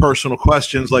ask you personal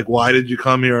questions like why did you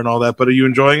come here and all that, but are you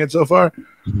enjoying it so far?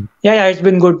 Yeah, it's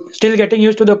been good. Still getting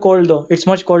used to the cold though. It's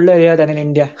much colder here than in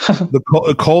India.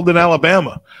 The cold in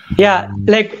Alabama. Yeah,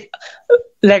 like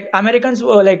Americans,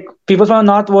 like people from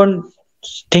the north won't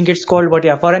think it's cold, but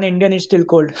yeah, for an Indian, it's still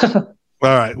cold.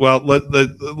 All right. Well,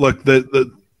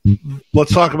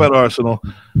 let's talk about Arsenal.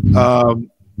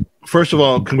 First of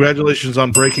all, congratulations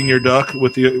on breaking your duck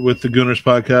with the Gooners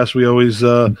podcast. We always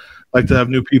like to have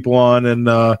new people on,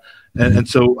 and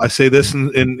so I say this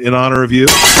in honor of you.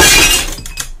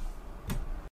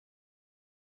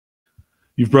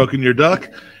 You've broken your duck,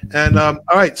 and all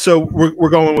right. So we're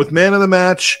going with man of the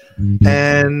match,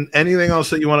 and anything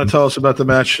else that you want to tell us about the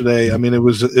match today. I mean, it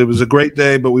was a great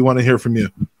day, but we want to hear from you.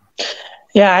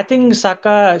 Yeah, I think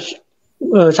Saka is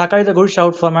a good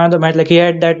shout for man of the match. Like he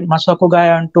had that Masako guy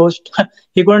on toast.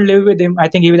 He couldn't live with him. I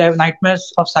think he will have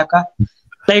nightmares of Saka.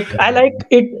 Like I like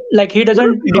it. Like he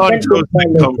doesn't. Come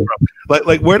from?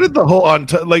 Like where did the whole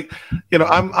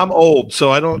I'm old,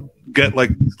 so I don't get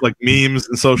like memes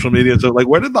and social media. So like,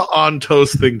 where did the on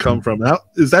toast thing come from? How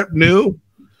is that new?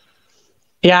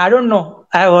 Yeah, I don't know.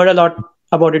 I have heard a lot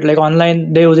about it. Like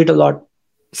online, they use it a lot.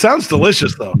 Sounds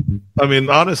delicious, though. I mean,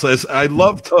 honestly, I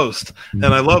love toast, and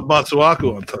I love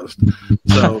matsuaku on toast.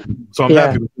 So I'm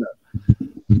happy with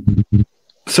that.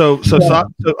 So,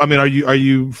 I mean, are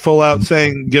you full out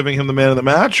saying giving him the man of the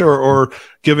match, or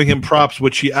giving him props,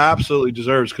 which he absolutely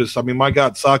deserves? Because I mean, my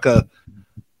God, Saka,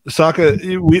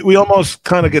 we almost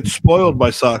kind of get spoiled by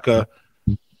Saka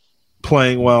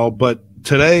playing well, but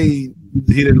today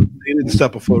he didn't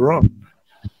step a foot wrong.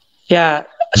 Yeah,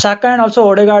 Saka and also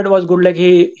Odegaard was good. Like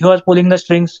he was pulling the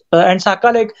strings, and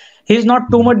Saka, like he's not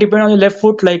too much dependent on the left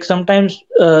foot. Like sometimes,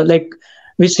 like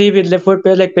we see with left foot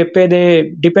players like Pepe, they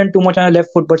depend too much on the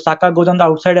left foot, but Saka goes on the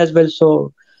outside as well.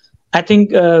 So I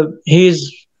think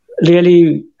he's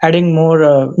really adding more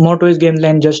to his game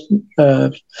than just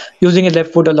using his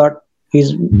left foot a lot.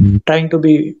 He's trying to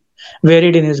be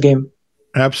varied in his game.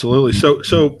 Absolutely.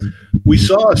 So we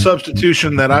saw a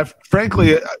substitution that I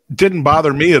frankly didn't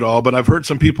bother me at all, but I've heard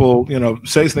some people,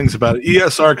 say things about it.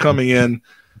 ESR coming in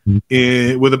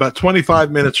with about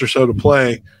 25 minutes or so to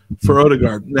play for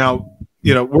Odegaard. Now,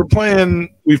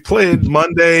 we've played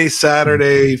Monday,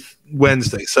 Saturday,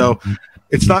 Wednesday. So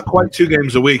it's not quite 2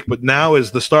 games a week, but now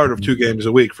is the start of 2 games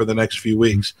a week for the next few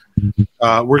weeks.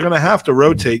 We're going to have to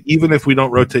rotate, even if we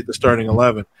don't rotate the starting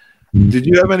 11. Did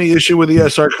you have any issue with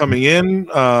ESR coming in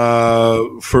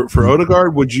for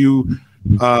Odegaard? Would you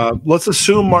let's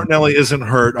assume Martinelli isn't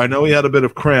hurt. I know he had a bit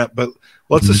of cramp, but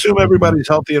let's assume everybody's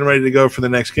healthy and ready to go for the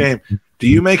next game. Do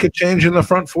you make a change in the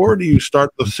front four, or do you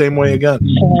start the same way again?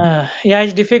 Yeah,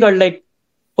 it's difficult. Like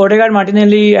Odegaard,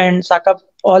 Martinelli, and Saka,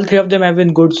 all 3 of them have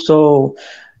been good, so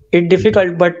it's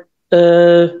difficult. But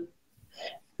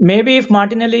maybe if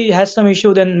Martinelli has some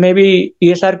issue, then maybe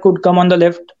ESR could come on the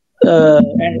left.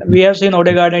 And we have seen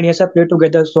Odegaard and ESR play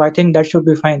together, so I think that should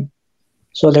be fine.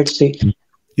 So let's see.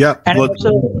 Yeah, and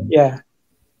also, yeah.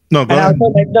 No, go And I ahead.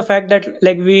 also like the fact that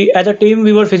like we as a team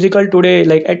we were physical today,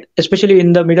 like especially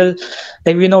in the middle.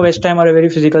 Like we know West Ham are a very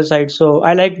physical side, so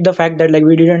I like the fact that like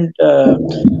we didn't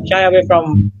shy away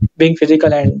from being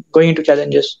physical and going into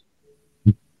challenges.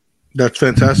 That's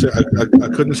fantastic. I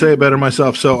couldn't say it better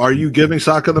myself. So, are you giving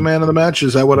Saka the man of the match?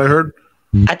 Is that what I heard?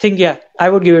 I think I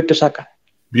would give it to Saka.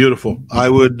 Beautiful. I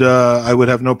would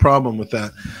have no problem with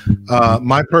that.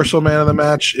 My personal man of the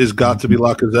match is got to be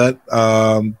Lacazette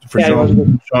for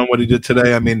showing what he did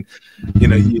today. I mean,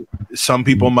 some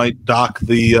people might dock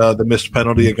the missed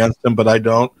penalty against him, but I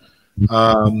don't.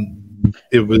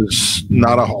 It was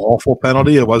not an awful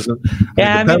penalty. It wasn't. The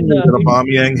penalty that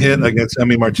Aubameyang hit against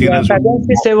Emi Martinez.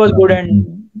 Fabianski's save was good,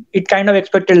 and it kind of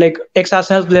expected like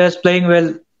ex-Arsenal players playing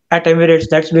well at Emirates.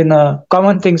 That's been a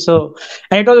common thing. So,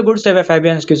 and it was a good save by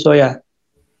Fabianski. So yeah.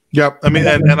 Yeah, I mean,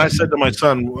 and I said to my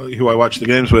son, who I watch the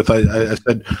games with, I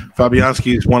said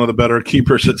Fabianski is one of the better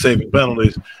keepers at saving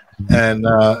penalties, and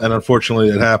unfortunately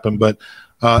it happened. But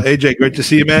AJ, great to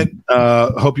see you, man.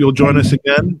 Hope you'll join us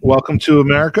again. Welcome to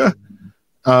America,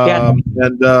 and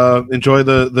enjoy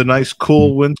the nice,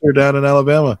 cool winter down in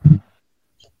Alabama.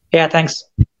 Yeah, thanks.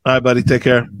 All right, buddy, take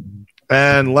care.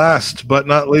 And last but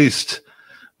not least,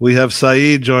 we have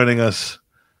Saeed joining us.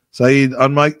 Saeed,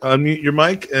 unmute your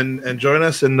mic and join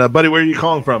us. And buddy, where are you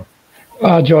calling from?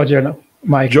 Georgia,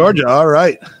 Mike. Georgia, all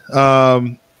right.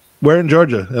 Where in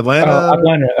Georgia? Atlanta?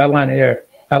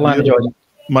 Atlanta, Georgia.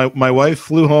 My wife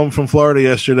flew home from Florida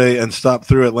yesterday and stopped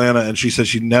through Atlanta, and she said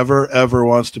she never ever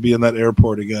wants to be in that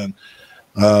airport again.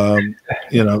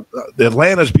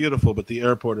 Atlanta's beautiful, but the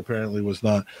airport apparently was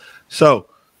not. So,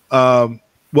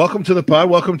 welcome to the pod.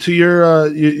 Welcome to your.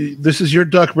 This is your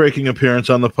duck breaking appearance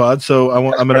on the pod. So I'm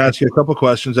going to ask you a couple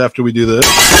questions after we do this.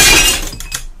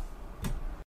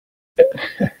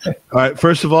 All right.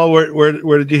 First of all,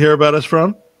 where did you hear about us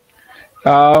from?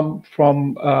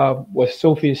 From was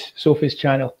Sophie's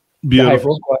channel.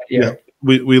 Beautiful. Squad, yeah.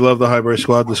 We love the Highbury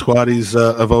Squad. The Squaddies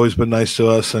have always been nice to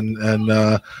us, and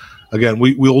again,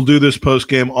 we will do this post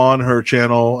game on her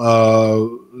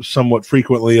channel somewhat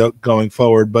frequently going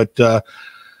forward. But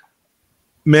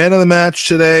man of the match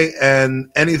today,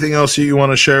 and anything else that you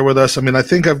want to share with us? I mean, I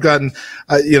think I've gotten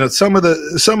some of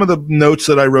the notes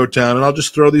that I wrote down, and I'll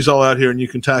just throw these all out here, and you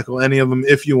can tackle any of them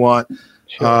if you want.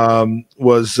 Sure.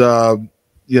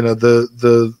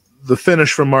 The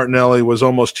finish from Martinelli was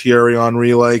almost Thierry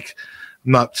Henry like.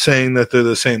 I'm not saying that they're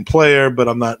the same player, but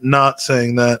I'm not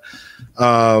saying that.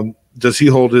 Does he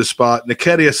hold his spot?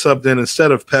 Nketiah subbed in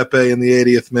instead of Pepe in the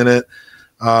 80th minute.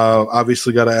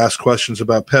 Obviously, got to ask questions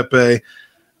about Pepe.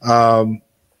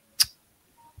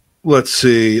 Let's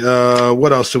see.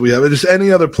 What else do we have? Just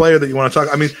any other player that you want to talk?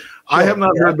 I mean, I have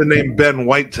not heard the name Ben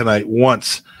White tonight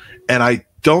once, and I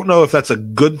don't know if that's a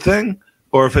good thing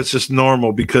or if it's just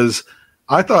normal, because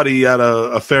I thought he had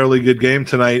a fairly good game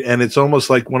tonight, and it's almost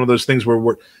like one of those things where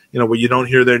where you don't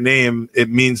hear their name, it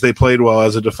means they played well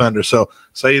as a defender. So,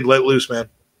 Saeed, let loose, man.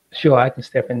 Sure, I can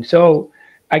step in. So,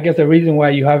 I guess the reason why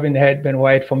you haven't had Ben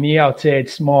White, for me, I would say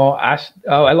it's more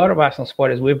a lot of Arsenal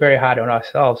supporters, we're very hard on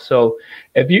ourselves. So,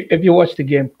 if you watch the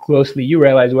game closely, you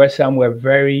realize West Ham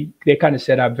they kind of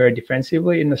set up very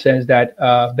defensively, in the sense that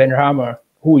Ben Hammer,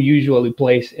 who usually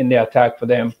plays in the attack for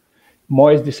them,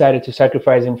 Moyes decided to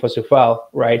sacrifice him for Sufal,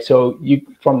 right? So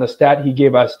from the start, he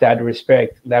gave us that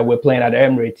respect that we're playing at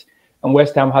Emirates. And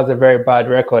West Ham has a very bad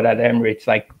record at Emirates.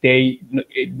 Like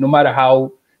no matter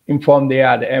how informed they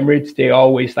are at the Emirates, they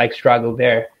always struggle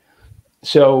there.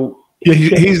 So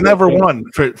he's never won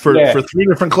for 3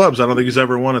 different clubs. I don't think he's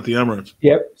ever won at the Emirates.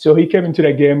 Yep. So he came into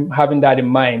the game having that in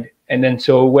mind, and then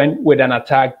so went with an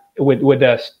attack with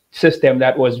a system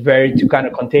that was very to kind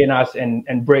of contain us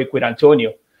and break with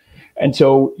Antonio. And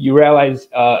so you realize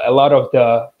a lot of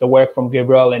the work from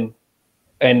Gabriel and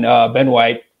Ben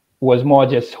White was more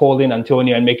just holding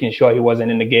Antonio and making sure he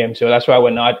wasn't in the game. So that's why we're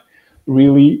not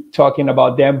really talking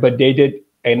about them. But they did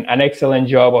an excellent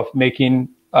job of making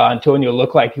Antonio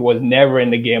look like he was never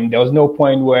in the game. There was no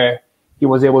point where he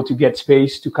was able to get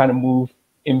space to kind of move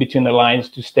in between the lines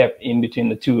to step in between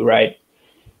the two, right?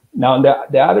 Now,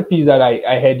 the other piece that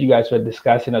I heard you guys were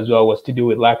discussing as well was to do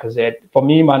with Lacazette. For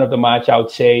me, man of the match, I would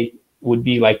say would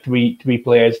be three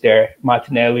players there: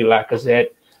 Martinelli, Lacazette,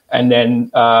 and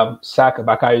then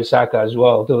Bukayo Saka as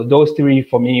well. Those three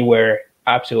for me were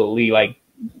absolutely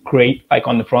great,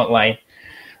 on the front line.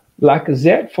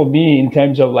 Lacazette for me, in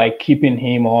terms of keeping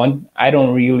him on, I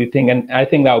don't really think, and I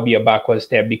think that would be a backward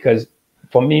step, because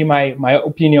for me, my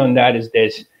opinion on that is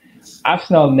this: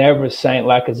 Arsenal never signed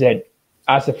Lacazette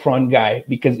as a front guy,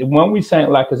 because when we signed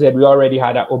Lacazette, we already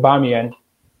had Aubameyang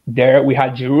there. We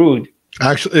had Giroud.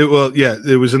 Actually,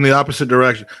 it was in the opposite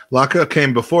direction. Laka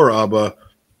came before Abba,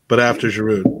 but after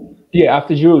Giroud. Yeah,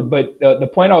 after Giroud. But the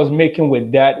point I was making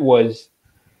with that was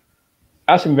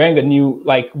Arsene Wenger knew,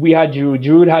 like, we had Giroud.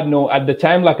 Giroud had at the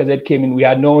time Lacazette came in, we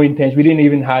had no intention.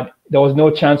 There was no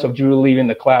chance of Giroud leaving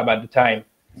the club at the time.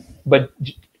 But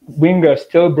Wenger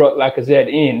still brought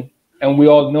Lacazette in, and we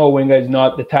all know Wenger is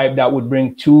not the type that would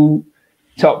bring two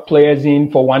top players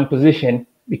in for one position,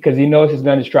 because he knows he's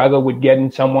going to struggle with getting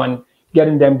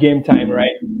them game time,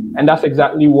 right? And that's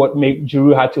exactly what made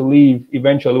Giroud had to leave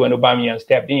eventually when Aubameyang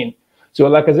stepped in. So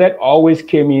Lacazette always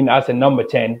came in as a number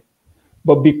 10.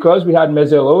 But because we had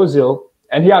Mesut Ozil,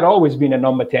 and he had always been a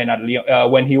number 10 at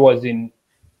Lyon, when he was in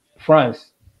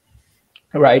France,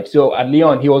 right? So at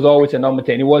Lyon, he was always a number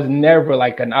 10. He was never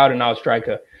like an out-and-out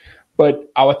striker.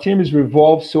 But our team is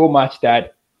revolved so much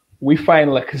that we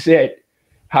find Lacazette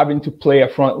having to play a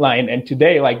front line. And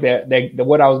today, like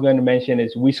what I was going to mention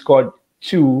is we scored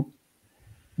 2.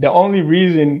 The only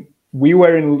reason we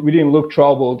didn't look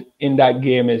troubled in that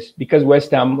game is because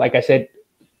West Ham, like I said,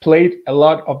 played a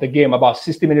lot of the game, about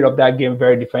 60 minutes of that game,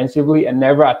 very defensively and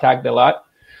never attacked a lot.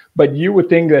 But you would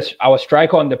think that our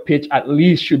striker on the pitch at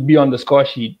least should be on the score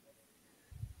sheet.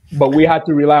 But we had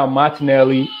to rely on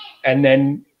Martinelli and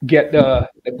then get the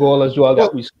goal as well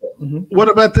that we scored. Mm-hmm. What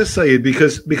about this, Saeed?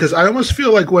 Because I almost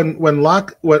feel like when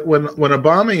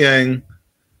Aubameyang,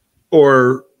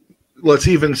 or let's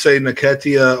even say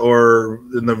Nketiah, or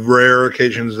in the rare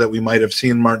occasions that we might have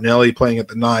seen Martinelli playing at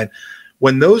the 9,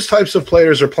 when those types of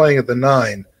players are playing at the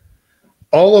 9,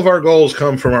 all of our goals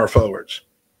come from our forwards.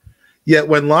 Yet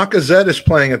when Lacazette is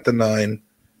playing at the 9,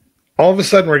 all of a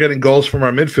sudden we're getting goals from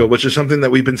our midfield, which is something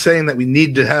that we've been saying that we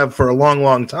need to have for a long,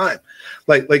 long time.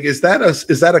 Like is that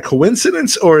a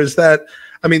coincidence, or is that?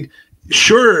 I mean,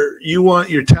 sure, you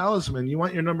want your talisman, you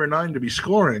want your number 9 to be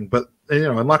scoring, but and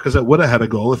Lacazette would have had a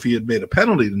goal if he had made a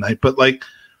penalty tonight. But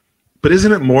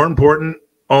isn't it more important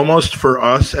almost for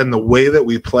us and the way that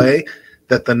we play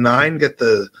that the 9 get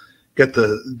the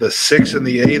 6 and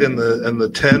the 8 and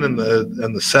the 10 and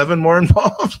the 7 more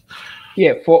involved?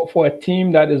 Yeah, for a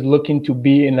team that is looking to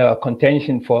be in a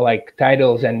contention for like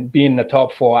titles and be in the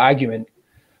top 4 argument,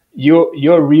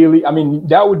 you're really, I mean,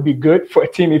 that would be good for a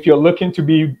team if you're looking to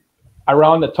be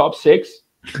around the top 6.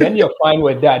 Then you're fine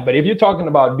with that. But if you're talking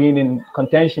about being in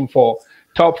contention for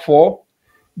top 4,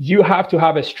 you have to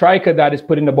have a striker that is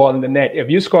putting the ball in the net. If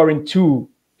you're scoring 2,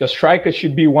 the striker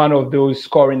should be one of those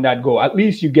scoring that goal. At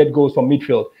least you get goals from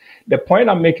midfield. The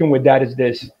point I'm making with that is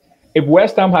this. If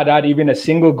West Ham had even a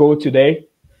single goal today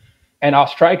and our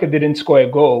striker didn't score a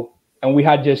goal and we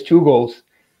had just 2 goals,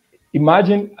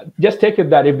 imagine, just take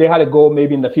it that if they had a goal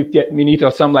maybe in the 50th minute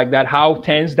or something like that, how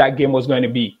tense that game was going to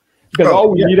be. Because all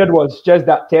we needed was just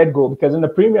that 3rd goal. Because in the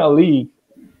Premier League,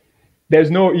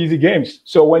 there's no easy games.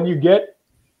 So when you get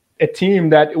a team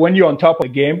that, when you're on top of the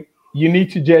game, you need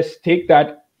to just take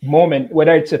that moment,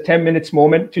 whether it's a 10 minutes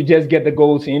moment, to just get the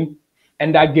goals in,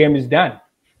 and that game is done.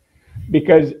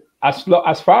 Because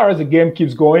as far as the game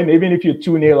keeps going, even if you're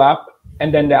 2-0 up,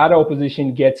 and then the other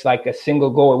opposition gets like a single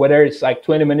goal, whether it's like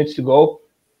 20 minutes to go,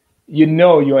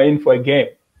 you're in for a game.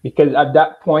 Because at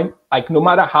that point, like no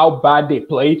matter how bad they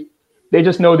played, they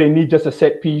just know they need just a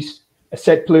set piece, a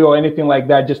set play or anything like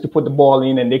that just to put the ball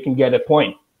in and they can get a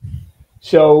point.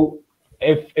 So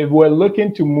if we're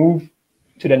looking to move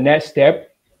to the next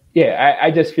step,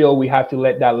 I just feel we have to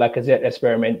let that Lacazette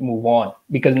experiment move on,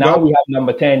 because now we have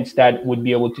number 10s that would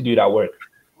be able to do that work.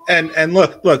 And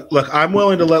look, I'm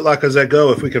willing to let Lacazette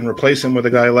go if we can replace him with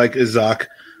a guy like Isaac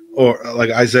or like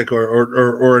Isaac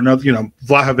or another,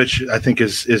 Vlahovic, I think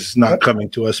is not coming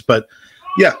to us, but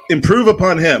yeah, improve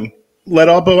upon him. Let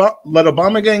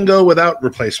Aubameyang go without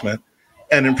replacement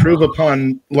and improve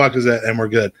upon Lacazette, and we're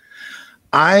good.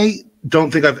 I don't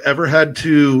think I've ever had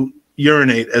to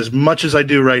urinate as much as I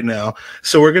do right now.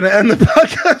 So we're going to end the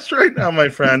podcast right now, my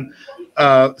friend.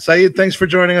 Saeed, thanks for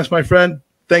joining us, my friend.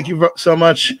 Thank you so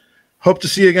much. Hope to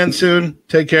see you again soon.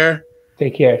 Take care.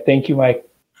 Take care. Thank you, Mike.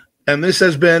 And this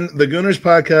has been the Gooners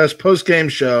Podcast post-game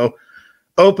show,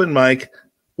 open mic.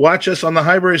 Watch us on the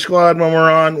Highbury Squad when we're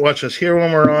on. Watch us here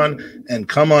when we're on. And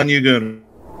come on, you Gooners.